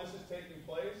 While this is taking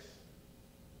place,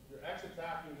 your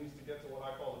ex-attacking needs to get to what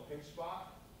I call the pinch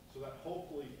spot so that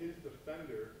hopefully his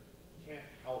defender can't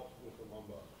help with the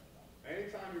mumbo.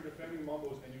 Anytime you're defending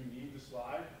mumbos and you need the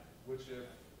slide, which if,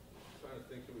 I'm trying to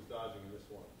think who was dodging in this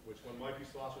one, which when Mikey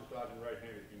Slosser's dodging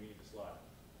right-handed, you need the slide,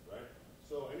 right?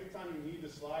 So anytime you need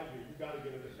the slide here, you've got to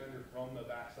get a defender from the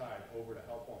backside over to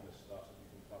help on this stuff so you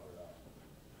can cover it up,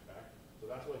 okay? So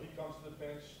that's why he comes to the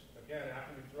pinch. Again,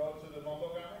 after we throw to the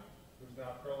mumbo guy, who's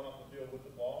now curling up the field with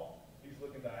the ball, he's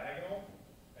looking diagonal,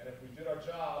 and if we did our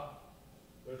job,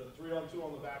 there's a 3-on-2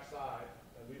 on the backside,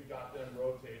 and we've got them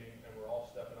rotating, and we're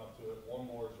all stepping up to it. One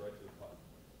more is right to the puck,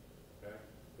 okay?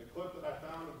 The clip that I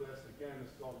found of this, again,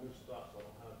 this is all new stuff, so I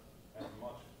don't have as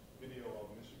much video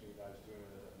of Michigan guys doing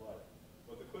it as I'd like.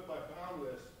 But the clip I found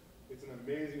this, it's an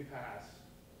amazing pass,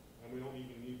 and we don't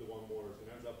even need the one more. It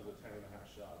ends up with a 10.5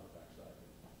 shot on the backside.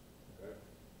 Okay?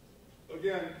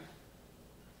 Again,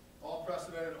 all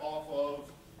precedented off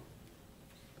of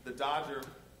the Dodger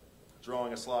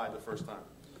drawing a slide the first time.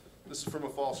 This is from a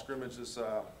fall scrimmage this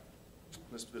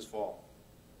fall.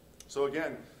 So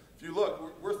again, if you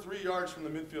look, we're 3 yards from the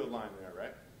midfield line there,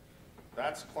 right?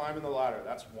 That's climbing the ladder.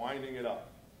 That's winding it up.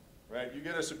 Right? You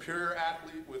get a superior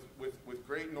athlete with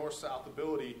great north-south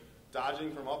ability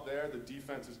dodging from up there, the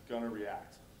defense is going to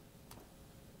react.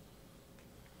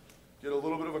 Get a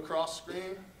little bit of a cross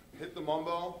screen, hit the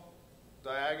mumbo,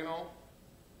 diagonal,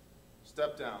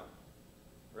 step down.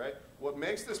 Right? What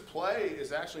makes this play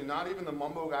is actually not even the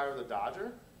mumbo guy or the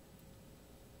dodger.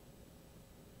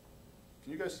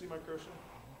 Can you guys see my cursor?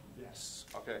 Yes.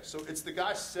 Okay, so it's the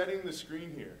guy setting the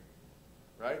screen here.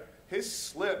 Right? His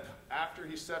slip after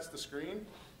he sets the screen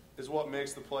is what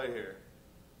makes the play here.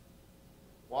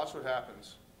 Watch what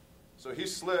happens. So he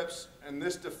slips, and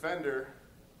this defender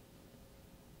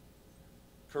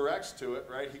corrects to it,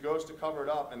 right? He goes to cover it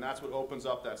up, and that's what opens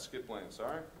up that skip lane.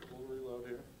 Sorry, we'll reload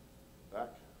here. Back.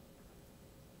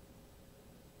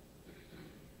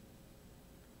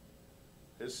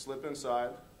 His slip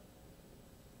inside.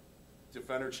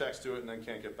 Defender checks to it and then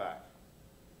can't get back.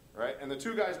 Right? And the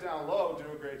 2 guys down low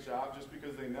do a great job just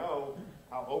because they know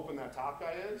how open that top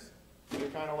guy is. And they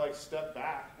kind of like step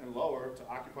back and lower to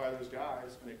occupy those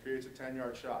guys, and it creates a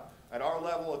 10-yard shot. At our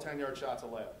level, a 10-yard shot's a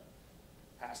layup.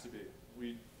 Has to be.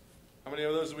 How many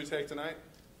of those did we take tonight?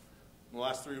 In the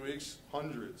last 3 weeks?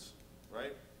 Hundreds.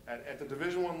 Right? At the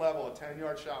Division I level, a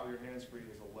 10-yard shot with your hands free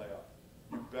is a layup.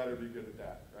 You better be good at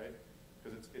that, right?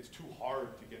 Because it's too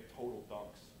hard to get total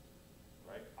dunks.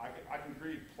 Right? I can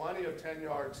create plenty of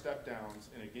 10-yard step downs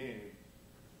in a game,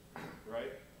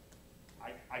 right?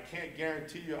 I can't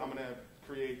guarantee you I'm going to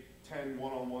create 10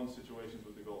 one-on-one situations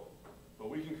with the goalie. But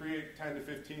we can create 10 to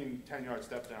 15 10-yard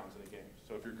step downs in a game.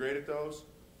 So if you're great at those,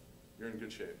 you're in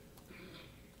good shape.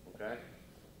 Okay?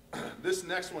 This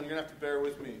next one, you're going to have to bear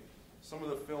with me. Some of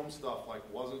the film stuff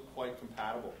wasn't quite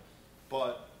compatible.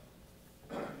 But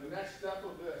the next step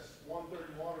of this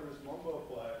 131 or this mumbo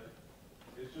play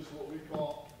is just what we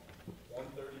call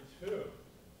 132.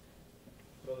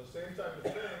 So the same type of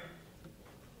thing,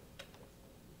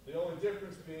 the only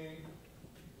difference being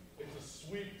it's a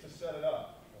sweep to set it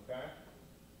up, okay?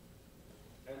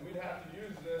 And we'd have to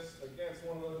use this against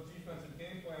one of those defensive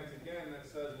game plans again that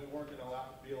says we weren't going to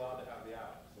be allowed to have the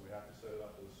out. So we have to set it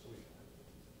up with a sweep.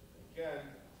 Again,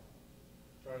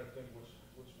 trying to think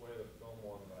which way the film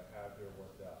one that I have here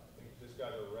worked out. I think this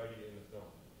guy's already in the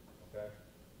film, okay?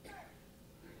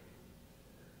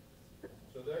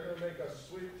 So they're going to make us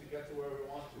sweep to get to where we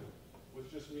want to, which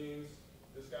just means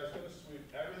this guy's going to sweep.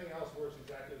 Everything else works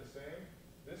exactly the same.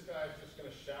 This guy's just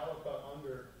going to shallow cut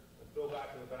under and fill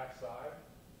back to the backside.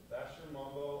 That's your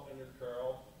mumbo and your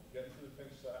curl, getting to the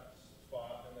pinch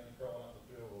spot, and then curling up the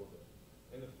field a little bit.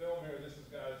 In the film here, this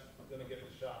guy's going to get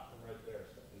the shot from right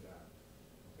there, stepping down.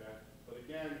 Okay? But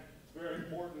again, it's very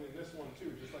important in this one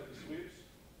too, just like the sweeps,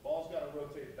 ball's got to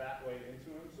rotate that way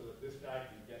into him so that this guy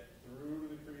can get through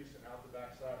to the crease and out the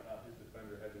backside without his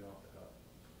defender hedging off the help.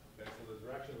 Okay, so the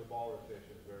direction of the ball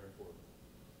rotation is very important.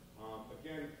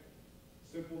 Again,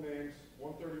 simple names.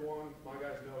 131, my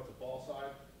guys know it's a ball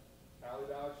side alley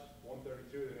dodge. 132,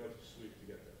 they know it's a sweep to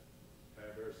get there. Okay,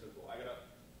 very simple. I got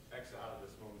to X out of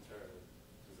this momentarily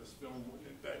because this film wouldn't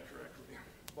embed correctly.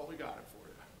 But we got it for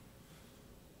you.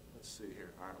 Let's see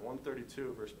here. All right,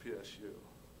 132 versus PSU.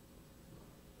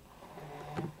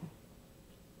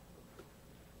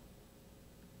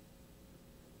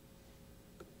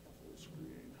 Full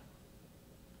screen.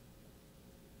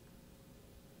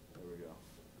 There we go.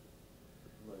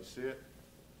 Everybody see it?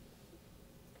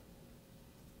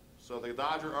 So the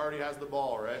Dodger already has the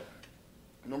ball, right?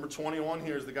 Number 21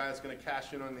 here is the guy that's going to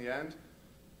cash in on the end.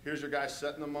 Here's your guy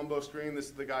setting the mumbo screen. This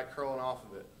is the guy curling off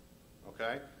of it,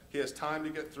 okay? He has time to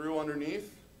get through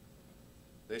underneath.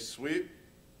 They sweep.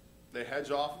 They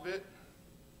hedge off of it.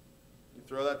 You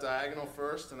throw that diagonal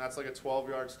first, and that's like a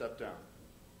 12-yard step down.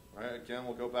 All right, again,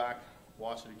 we'll go back,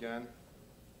 watch it again.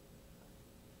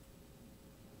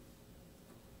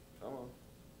 Come on.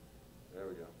 There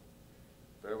we go.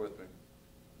 Bear with me.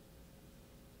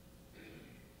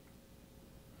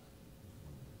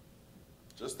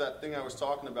 Just that thing I was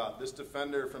talking about, this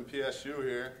defender from PSU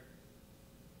here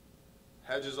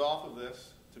hedges off of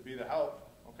this to be the help,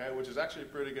 okay, which is actually a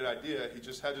pretty good idea. He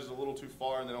just hedges a little too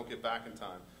far and they don't get back in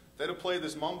time. If they'd have played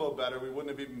this mumbo better, we wouldn't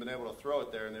have even been able to throw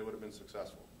it there and they would have been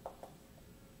successful.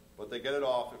 But they get it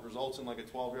off. It results in like a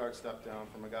 12-yard step down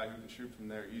from a guy who can shoot from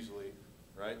there easily,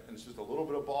 right? And it's just a little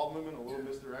bit of ball movement, a little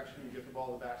misdirection. You get the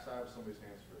ball to the backside of somebody's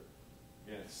hands for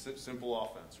it. Again, it's simple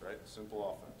offense, right?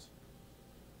 Simple offense.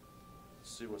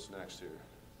 Let's see what's next here.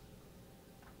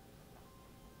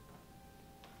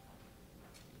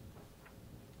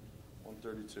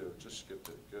 .132, just skipped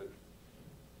it, good.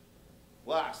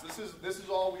 Last, this is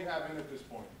all we have in at this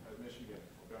point at Michigan,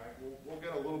 okay? We'll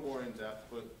get a little more in depth,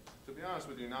 but to be honest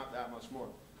with you, not that much more.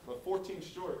 But 14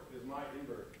 short is my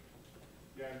invert.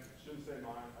 Again, shouldn't say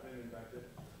mine, I didn't invent it,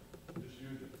 just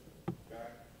use it, okay?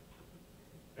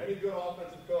 Any good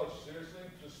offensive coach, seriously,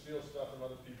 just steals stuff from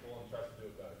other people and tries to do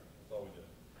it better. That's all we do.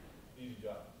 Easy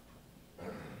job.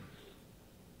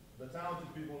 The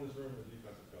talented people in this room are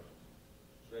defensive coaches.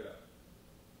 Straight up.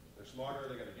 They're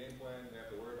smarter, they got a game plan, they have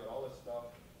to worry about all this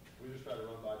stuff. We just try to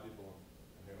run by people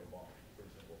and handle the ball.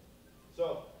 Pretty simple.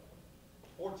 So,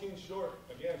 14 short,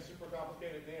 again, super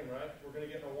complicated name, right? We're going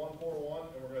to get in a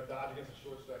 1-4-1 and we're going to dodge against a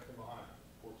short stack from behind.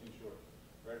 14 short.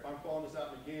 Right? If I'm calling this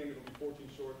out in the game, it'll be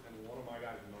 14 short and one of my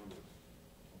guys' numbers.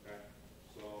 Okay?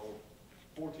 So,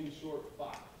 14 short,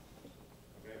 5.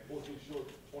 Okay? 14 short,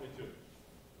 22.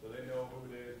 So they know who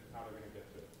it is and how they're going to get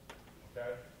to it.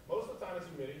 Okay? Most of the time it's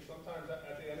a midi. Sometimes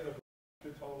at the end of the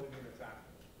could totally be an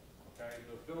attackman. Okay?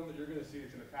 The film that you're going to see is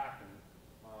an attackman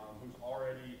who's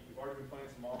we've already been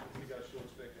playing some offense. He's got a short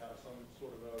stick out of some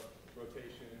sort of a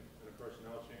rotation and a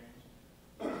personnel change.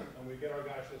 And we get our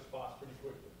guys to the spots pretty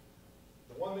quickly.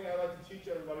 The one thing I like to teach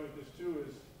everybody with this too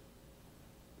is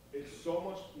it's so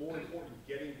much more important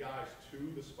getting guys to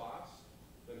the spots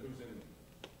than who's in them.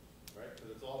 Right?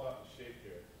 Because it's all about the shape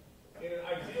here. In an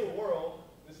ideal world,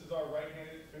 this is our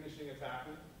right-handed finishing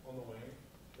attackman on the wing.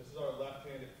 This is our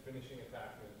left-handed finishing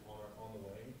attackman on the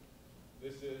wing.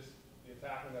 This is the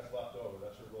attackman that's left over.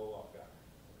 That's your roll-off guy.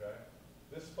 Okay?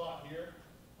 This spot here,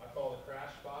 I call the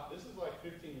crash spot. This is like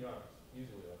 15 yards,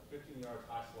 easily. Like 15 yards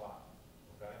high slot.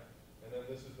 Okay? And then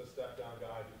this is the step-down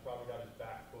guy who's probably got his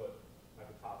back foot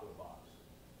at the top of the box.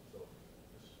 So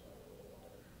this is a little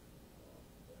wider.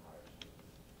 Higher.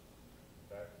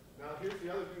 Okay? Now here's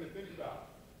the other thing to think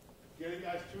about. Getting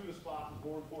guys to the spots is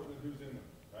more important than who's in them,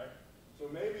 right? So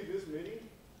maybe this midi,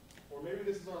 or maybe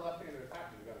this is our left-handed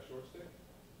attacker. You got a short stick.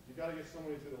 You got to get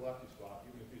somebody to the lefty spot,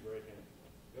 even if he's right-handed.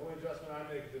 The only adjustment I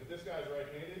make is if this guy's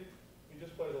right-handed, he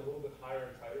just plays a little bit higher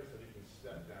and tighter so that he can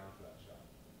step down to that shot.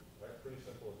 Right? Pretty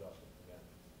simple adjustment. Again,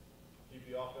 keep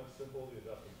the offense simple. The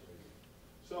adjustments are easy.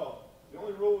 So the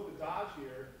only rule with the dodge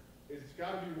here is it's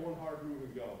got to be one hard move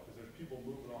and go because there's people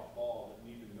moving off ball that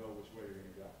need to know which way you're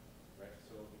going to go. Right?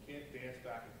 So we can't dance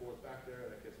back and forth back there.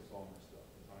 That gets us all messed up.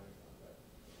 The timing's not right.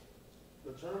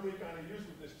 The term we kind of use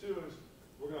with this too is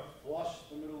we're going to flush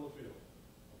the middle of the field.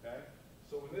 Okay?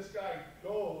 So when this guy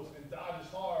goes and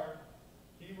dodges hard,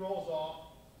 he rolls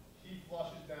off, he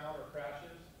flushes down or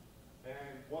crashes,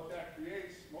 and what that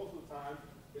creates most of the time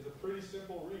is a pretty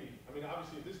simple read. I mean,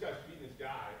 obviously, if this guy's beating his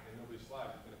guy and nobody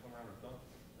slides, he's going to come around and dunk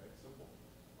it. Right? Simple.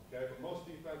 Okay? But most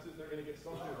defenses, they're going to get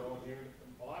something going here.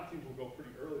 A lot of teams will go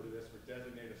pretty early to this for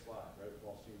designate a slide, right? We've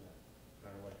all seen that.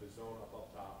 Kind of like the zone up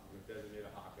top. You're going to designate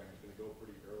a hot guy. He's going to go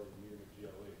pretty early and meet him at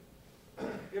GLE.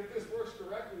 If this works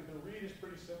correctly, the read is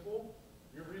pretty simple.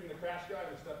 You're reading the crash guy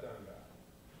and the step down guy.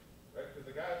 Right? Because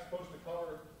the guy that's supposed to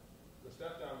cover the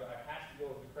step down guy has to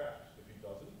go with the crash. If he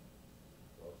doesn't,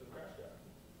 go to the crash guy.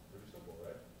 Pretty simple,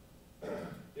 right?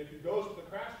 If he goes with the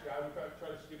crash guy, we try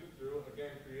to skip it through,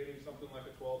 again, creating something like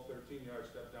a 12, 13-yard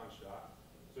step down shot.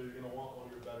 So you're going to want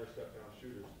one of your better step down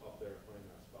shooters up there playing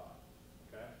that spot.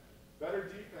 Okay?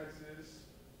 Better defenses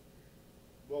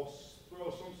will throw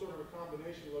some sort of a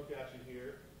combination look at you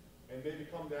here and maybe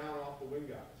come down off the wing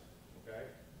guys. Okay?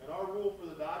 And our rule for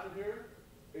the dodger here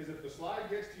is if the slide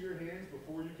gets to your hands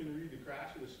before you can read the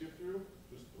crash or the skip through,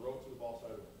 just throw it to the ball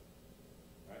side wing.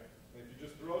 Right? And if you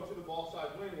just throw it to the ball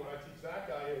side wing, what I teach that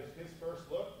guy is his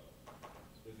first look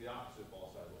is the opposite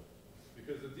ball side limit.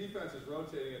 Because the defense is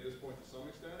rotating at this point to some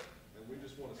extent, and we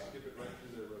just want to skip it right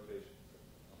through their rotation.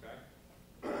 Okay?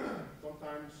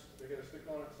 Sometimes they get a stick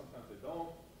on it, sometimes they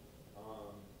don't.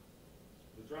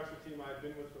 The Drexel team I've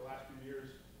been with for the last few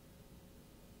years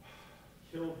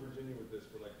killed Virginia with this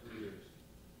for like 3 years.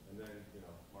 And then, you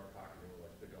know, Mark Hockenay would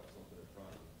like pick up something in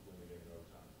front and win the game in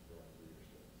overtime for like 3 years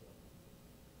straight. So,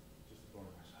 just a thorn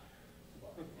in my side.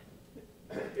 But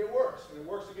it works, and it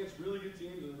works against really good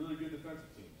teams and really good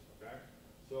defensive teams, okay?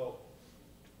 So,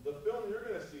 the film you're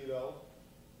going to see, though,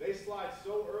 they slide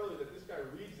so early that this guy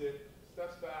reads it,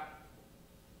 steps back,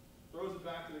 throws it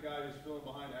back to the guy who's filling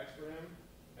behind X for him,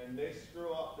 and they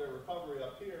screw up their recovery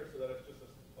up here so that it's just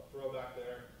a throw back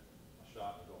there, a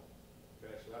shot, and a goal.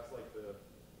 Okay, so that's like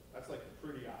the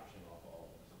pretty option off all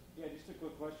of this. Yeah, just a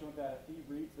quick question with that. If he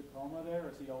reads the coma there,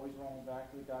 is he always rolling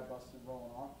back to the guy busted rolling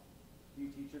off? Do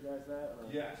you teach your guys that? Or?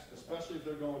 Yes, especially if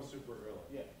they're going super early.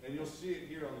 Yeah. And you'll see it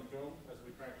here on the film as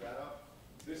we crank that up.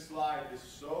 This slide is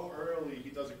so early.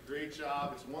 He does a great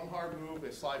job. It's one hard move.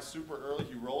 They slide super early.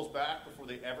 He rolls back before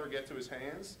they ever get to his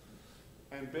hands.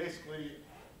 And basically,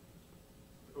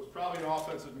 it was probably an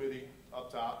offensive midi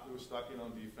up top who was stuck in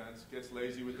on defense, gets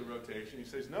lazy with the rotation. He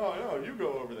says, no, you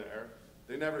go over there.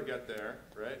 They never get there,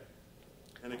 right?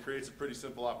 And it creates a pretty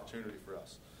simple opportunity for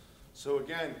us. So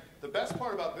again, the best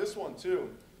part about this one too,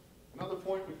 another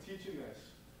point with teaching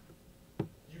this,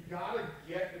 you gotta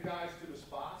get the guys to the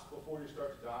spots before you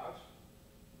start to dodge,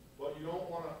 but you don't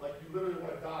wanna, like you literally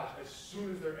wanna dodge as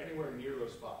soon as they're anywhere near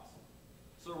those spots.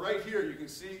 So right here, you can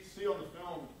see on the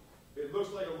film, it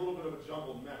looks like a little bit of a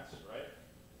jumbled mess, right?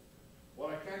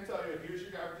 What I can tell you, here's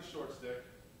your guy with the short stick.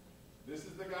 This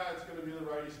is the guy that's gonna be the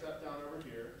righty step down over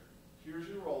here. Here's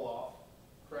your roll off,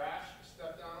 crash,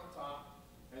 step down on top,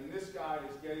 and this guy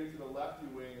is getting to the lefty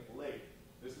wing late.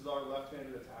 This is our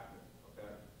left-handed attackman,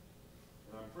 okay?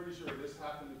 And I'm pretty sure this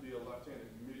happened to be a left-handed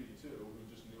midi too,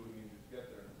 who just knew he needed to get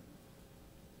there.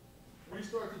 We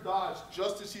start to dodge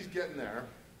just as he's getting there.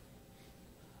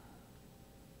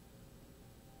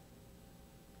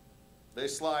 They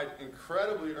slide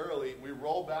incredibly early. We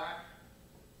roll back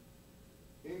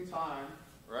in time,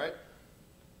 right?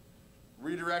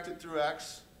 Redirect it through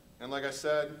X. And like I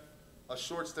said, a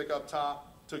short stick up top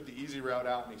took the easy route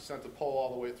out, and he sent the pole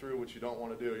all the way through, which you don't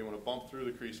want to do. You want to bump through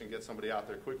the crease and get somebody out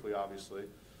there quickly, obviously.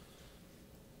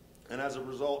 And as a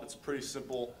result, it's a pretty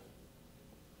simple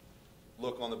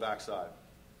look on the backside.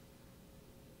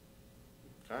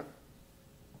 Okay?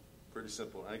 Pretty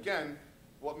simple. And again,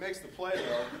 what makes the play,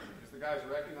 though, is the guys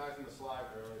recognizing the slide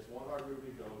early. It's one hard move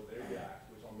he goes, they react,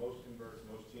 which on most inverts,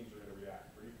 most teams are going to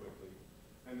react pretty quickly.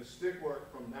 And the stick work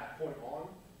from that point on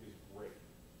is great,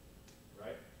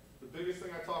 right? The biggest thing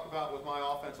I talk about with my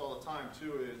offense all the time,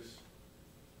 too, is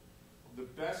the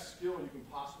best skill you can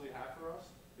possibly have for us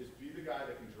is be the guy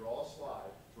that can draw a slide,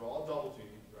 draw a double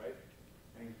team, right,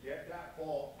 and get that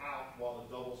ball out while the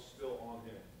double's still on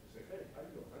him. You say, hey, how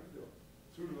you doing? How you doing?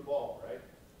 Two to the ball, right?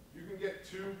 You can get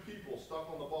two people stuck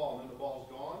on the ball and then the ball's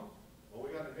gone. Well, we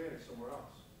got an advantage somewhere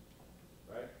else,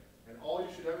 right? And all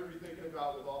you should ever be thinking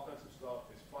about with offensive stuff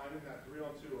is finding that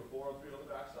 3-on-2 or 4-on-3 on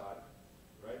the backside,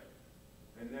 right?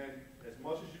 And then as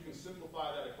much as you can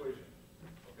simplify that equation,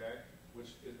 okay?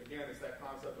 Which is, again, it's that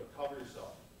concept of cover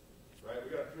yourself, right?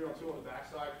 We got a 3-on-2 on the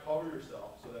backside, cover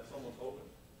yourself so that someone's open.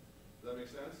 Does that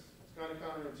make sense? It's kind of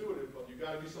counterintuitive, but you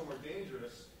got to be somewhere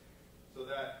dangerous so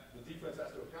that the defense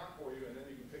has to account for you, and then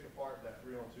you can pick apart that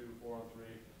 3-on-2, 4-on-3.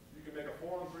 You can make a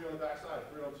 4-on-3 on the backside, a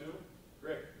 3-on-2,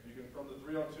 great. If you can, from the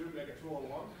 3-on-2, make a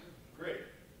 2-on-1, great.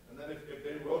 And then if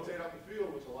they rotate up the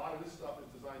field, which a lot of this stuff is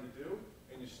designed to do,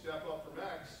 and you step up from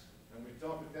X, and we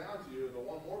dump it down to you, the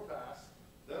one more pass,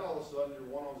 then all of a sudden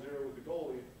you're 1-on-0 with the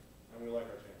goalie, and we like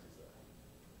our chances there.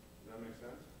 Does that make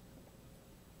sense?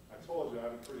 I told you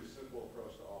I have a pretty simple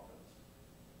approach to offense,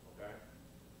 okay?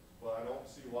 But I don't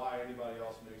see why anybody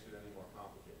else makes it any more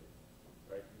complicated,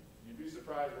 right? You'd be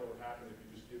surprised what would happen if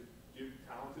you just give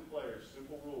talented players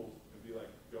simple rules and be like,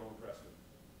 go impress me,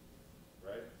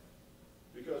 right?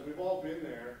 Because we've all been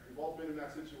there. We've all been in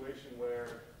that situation where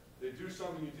they do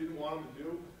something you didn't want them to do,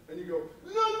 and you go,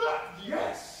 no,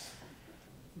 yes!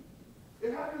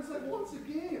 It happens like once a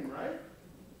game, right?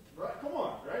 Right? Come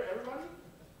on, right, everybody?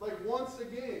 Like once a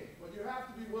game. But you have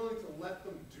to be willing to let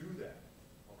them do that,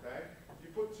 okay? If you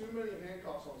put too many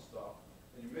handcuffs on stuff,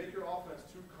 and you make your offense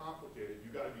too complicated, you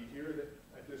got to be here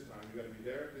at this time, you got to be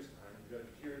there at this time, you got to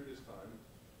be here at this time.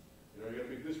 You know, you got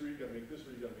to make this read, you got to make this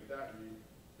read, you got to make that read.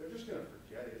 They're just going to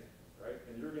forget it, right?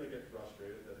 And you're going to get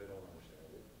frustrated that they don't understand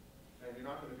it. And you're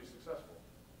not going to be successful.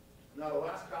 Now, the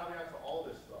last caveat to all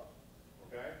this stuff,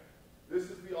 okay? This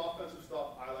is the offensive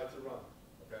stuff I like to run,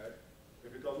 okay?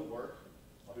 If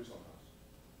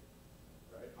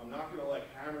I'm not gonna like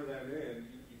hammer them in.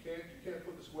 You can't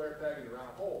put the square peg in the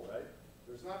round hole, right?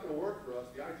 It's not gonna work for us.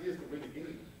 The idea is to win the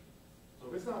game. So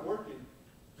if it's not working,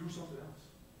 do something else,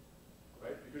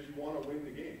 right? Because you wanna win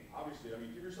the game. Obviously, I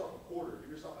mean, give yourself a quarter, give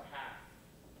yourself a half,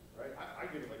 right? I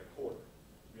give it like a quarter,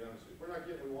 to be honest with you. If we're not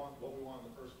getting what we want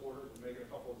in the first quarter, we're making a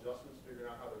couple adjustments, figuring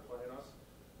out how they're playing us,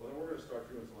 well then we're gonna start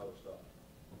doing some other stuff.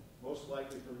 Most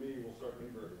likely for me, we'll start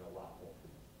inverting a lot more,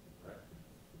 right?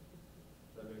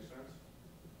 Does that make sense?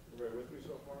 Everybody with me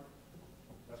so far?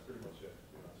 That's pretty much it, to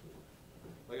be honest with you.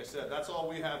 Like I said, that's all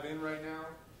we have in right now.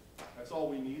 That's all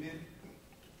we needed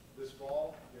this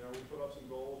fall. You know, we put up some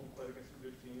goals, we played against some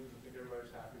good teams. I think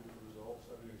everybody's happy with the results.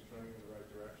 Everything's trending in the right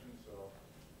direction. So,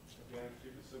 again,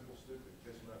 keep it simple, stupid.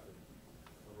 KISS method,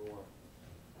 number 1.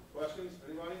 Questions?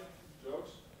 Anybody?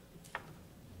 Jokes?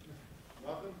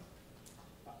 Nothing?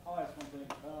 I'll ask one thing.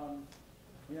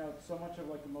 You know, so much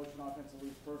of like the motion offense, at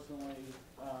least personally, is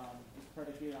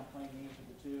predicated on playing the into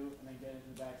the 2 and then getting to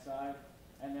the backside.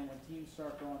 And then when teams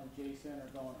start going adjacent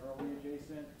or going early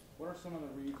adjacent, what are some of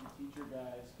the reads you teach your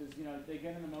guys? Because, you know, they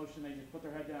get in the motion, they just put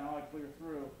their head down, oh, I clear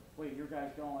through. Wait, your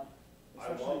guy's going.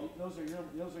 Especially, those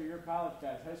are your college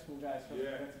guys, high school guys,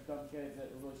 Yeah. that's a dumb kids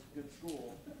at a really good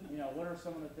school. You know, what are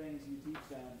some of the things you teach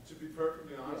them? To be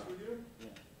perfectly honest with you,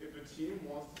 Yeah. if a team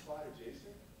wants to slide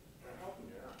adjacent, they're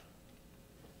helping you out.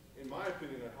 In my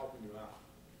opinion, they're helping you out.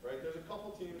 Right? There's a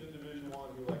couple teams in Division I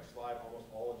who like slide almost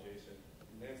all adjacent.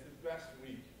 And it's the best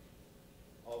week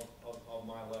of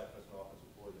my life as an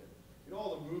offensive coordinator. You know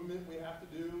all the movement we have to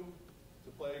do to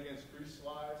play against crease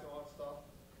slides and all that stuff?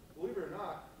 Believe it or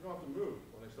not, you don't have to move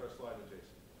when they start sliding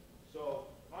adjacent. So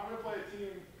if I'm going to play a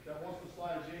team that wants to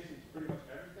slide adjacent to pretty much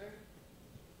everything,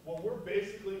 well, we're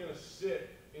basically going to sit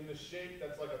in the shape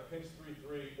that's like a pinch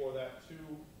 3-3 or that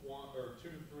 2-1 or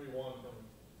 2-3-1 from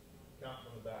count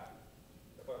from the back.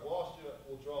 If I've lost you,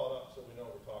 we'll draw it up so we know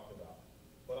what we're talking about.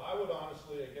 But I would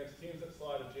honestly, against teams that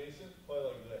slide adjacent, play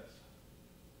like this.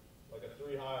 Like a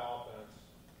 3-high offense,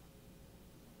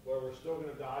 where we're still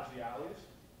going to dodge the alleys.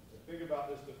 So think about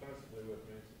this defensively with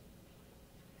me.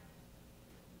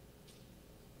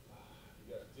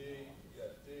 You got D, you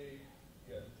got D, you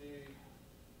got D,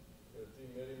 you got a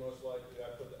D midi most likely.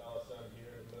 I put the LSM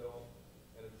here in the middle,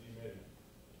 and a D midi,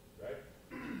 right?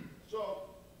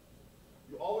 So,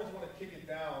 you always want to kick it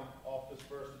down off this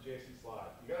first adjacent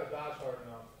slide. You got to dodge hard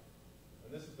enough,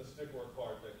 and this is the stick work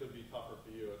part that could be tougher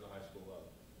for you at the high school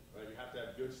level. Right? You have to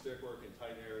have good stick work in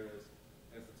tight areas,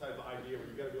 and it's the type of idea where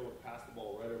you got to be able to pass the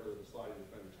ball right over the sliding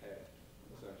defender's head,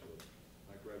 essentially,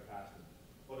 like Greg passed it.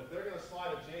 But if they're going to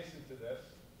slide adjacent to this,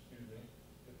 excuse me,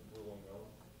 get the blue one going.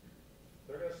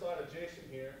 They're going to slide adjacent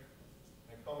here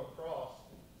and come across.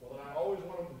 Well, then I always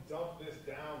want them to dump this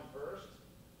down first,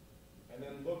 and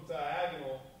then look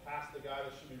diagonal past the guy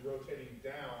that should be rotating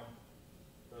down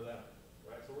for them.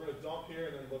 Right? So we're going to dump here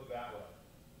and then look that way,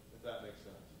 if that makes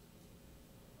sense.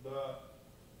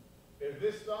 If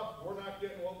this stuff, we're not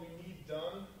getting what we need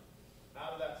done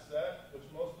out of that set, which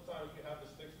most of the time if you have the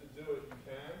sticks to do it, you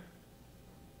can.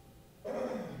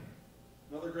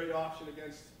 Another great option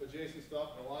against adjacent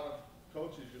stuff, and a lot of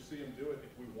coaches, you'll see them do it.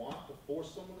 If we want to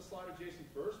force someone to slide adjacent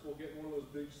first, we'll get one of those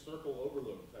big circle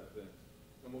overload type things.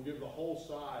 And we'll give the whole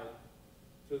side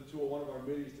to one of our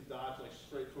middies to dodge like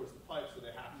straight towards the pipe so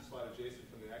they have to slide adjacent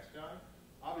from the next guy.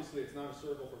 Obviously, it's not a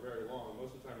circle for very long.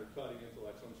 Most of the time, you're cutting into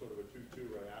like some sort of a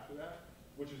 2-2 right after that,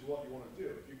 which is what you want to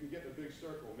do. If you can get in a big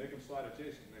circle, make them slide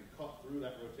adjacent, and then cut through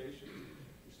that rotation,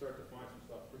 you start to find some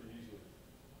stuff pretty easily.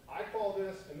 I call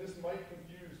this, and this might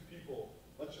confuse people,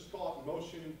 let's just call it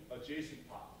motion adjacent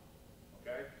pop,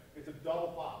 okay? It's a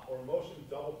double pop, or motion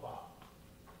double pop.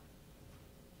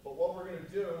 But what we're going to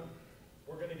do,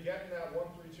 we're going to get in that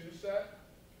 1-3-2 set,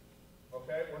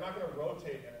 okay? We're not going to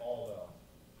rotate at all, though.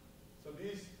 So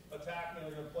these attackmen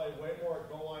are going to play way more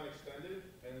goal line extended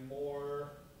and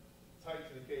more tight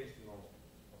to the cage than normal,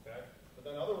 okay? But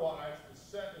then otherwise, the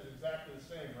set is exactly the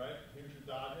same, right? Here's your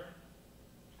dodger.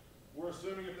 We're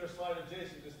assuming if they're sliding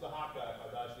adjacent, this is the hot guy if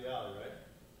I dodge the alley, right?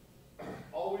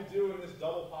 All we do in this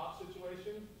double pop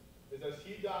situation is as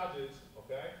he dodges,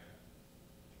 okay,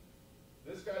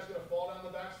 this guy's going to fall down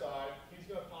the backside, he's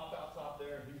going to pop out top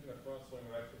there, and he's going to front swing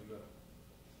right to the middle,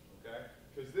 okay?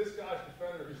 Because this guy's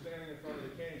defender who's standing in front of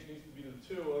the cage needs to be the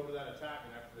 2 over that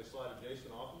attackman after they slide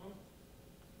adjacent off of him.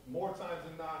 More times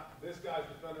than not, this guy's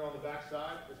defender on the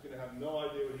backside is going to have no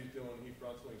idea what he's doing when he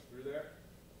front swings through there.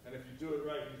 And if you do it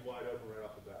right, he's wide open right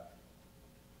off the bat.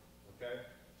 Okay?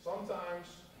 Sometimes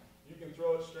you can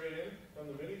throw it straight in from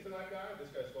the midi to that guy.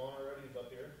 This guy's gone already. He's up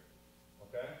here.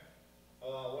 Okay?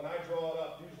 When I draw it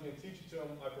up, usually and teach it to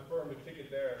him, I prefer him to kick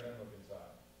it there and then look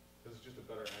inside. Because it's just a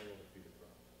better angle to feed it from.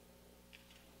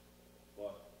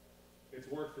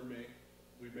 worked for me.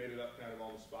 We made it up kind of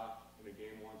on the spot in a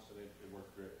game once, and it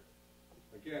worked great.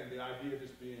 Again, the idea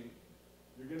just being,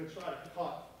 you're going to try to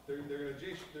cut. They're going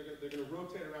to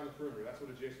rotate around the perimeter. That's what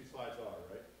adjacent slides are,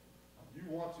 right? You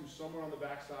want to, somewhere on the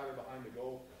backside or behind the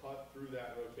goal, cut through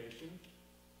that rotation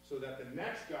so that the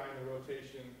next guy in the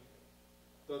rotation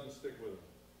doesn't stick with them,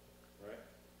 right?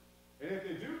 And if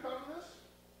they do come to this,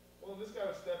 well, this guy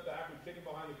would step back and kick it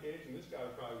behind the cage, and this guy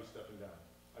would probably be stepping down.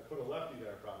 I put a lefty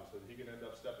there probably so that he can end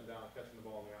up stepping down, catching the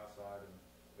ball on the outside, and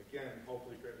again,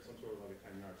 hopefully creating some sort of like a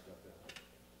 10-yard step down.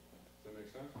 Does that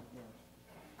make sense?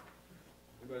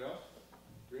 Anybody else?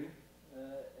 Green?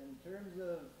 In terms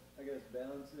of, I guess,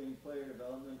 balancing player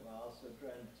development while also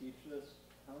trying to teach this,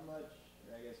 how much,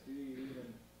 I guess, do you even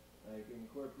like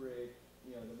incorporate,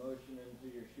 you know, the motion into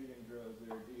your shooting drills,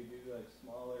 or do you do like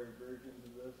smaller versions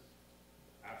of this?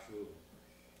 Absolutely.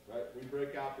 Right? We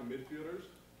break out the midfielders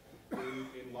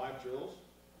in live drills.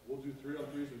 We'll do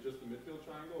 3-on-3s with just the midfield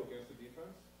triangle against the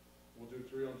defense. We'll do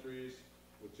 3-on-3s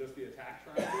with just the attack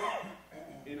triangle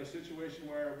in a situation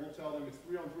where we'll tell them it's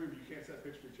 3-on-3, but you can't set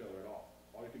picks for each other at all.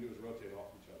 All you can do is rotate off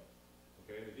each other.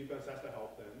 Okay? The defense has to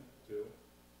help then, too.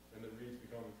 And the reads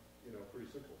become, you know, pretty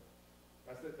simple.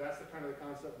 That's the kind of the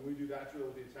concept. When we do that drill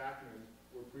with the attackmen,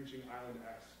 we're preaching island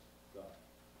X stuff.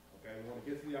 Okay? We want to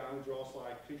get to the island, draw a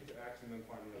slide, kick it to X, and then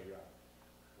find the other guy.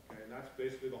 Okay? And that's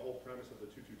basically the whole premise of the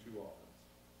 2-2-2 offense.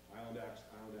 Island X,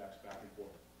 back and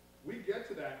forth. We get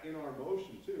to that in our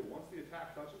motion, too. Once the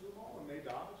attack touches the ball and they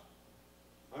dodge,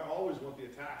 I always want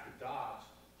the attack to dodge,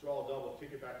 draw a double,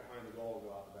 kick it back behind the goal, and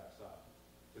go out the backside.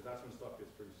 Because that's when stuff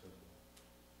gets pretty simple.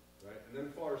 Right? And then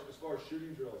as far as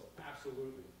shooting drills,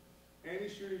 absolutely. Any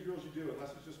shooting drills you do, unless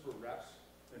it's just for reps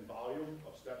and volume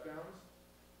of step downs,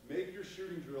 make your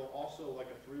shooting drill also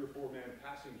like a 3- or 4-man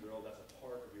passing drill that's a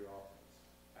part of your offense.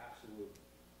 Absolutely.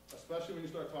 Especially when you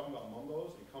start talking about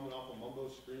mumbos and coming off of mumbo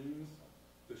screens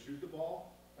to shoot the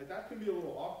ball. Like that can be a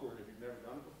little awkward if you've never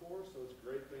done it before, so it's a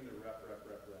great thing to rep.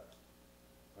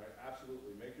 All right,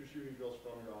 absolutely. Make your shooting drills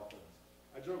from your offense.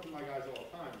 I joke with my guys all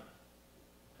the time,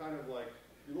 kind of like,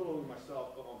 belittling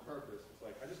myself, but on purpose. It's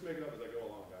like, I just make it up as I go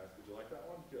along, guys. Did you like that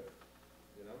one? Good.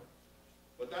 You know?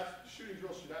 But that's, shooting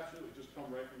drills should absolutely just come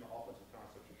right from the offensive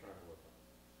concept you're trying to work on.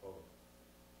 Totally.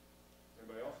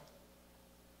 Anybody else?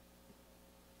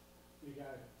 You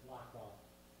got it locked off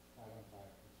 5-on-5.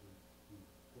 You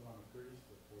put on a crease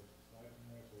to force the slide from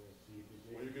there, so you could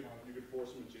Well, you could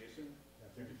force them adjacent.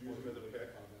 You could use them as a pick.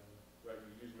 Right,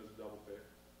 you could use them as a double pick.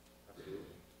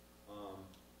 Absolutely.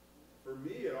 For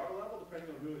me, at our level, depending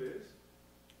on who it is,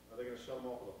 are they going to shut them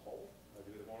off with a pole? Like,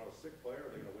 if they want a sick player, are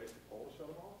they going to waste a pole to shut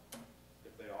them off?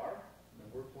 If they are, and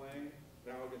we're playing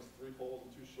now against 3 poles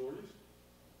and 2 shorties,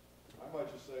 I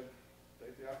might just say,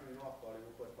 take the afternoon off, buddy.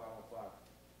 We'll play 5-on-5.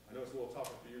 I know it's a little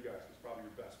tougher for you guys. He's probably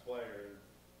your best player and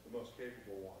the most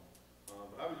capable one.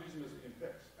 But I would use him in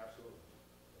picks, absolutely.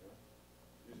 You know?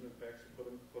 Use him in picks and put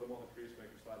him on the crease, make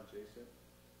him slide adjacent.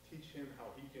 Teach him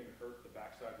how he can hurt the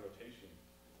backside rotation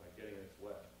by getting in its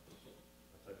way.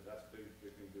 That's a big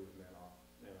thing to do with man-off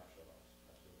shutoffs.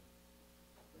 Absolutely.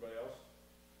 Anybody else?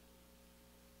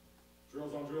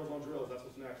 Drills on drills on drills. That's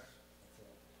what's next.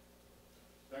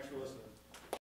 Thanks for listening.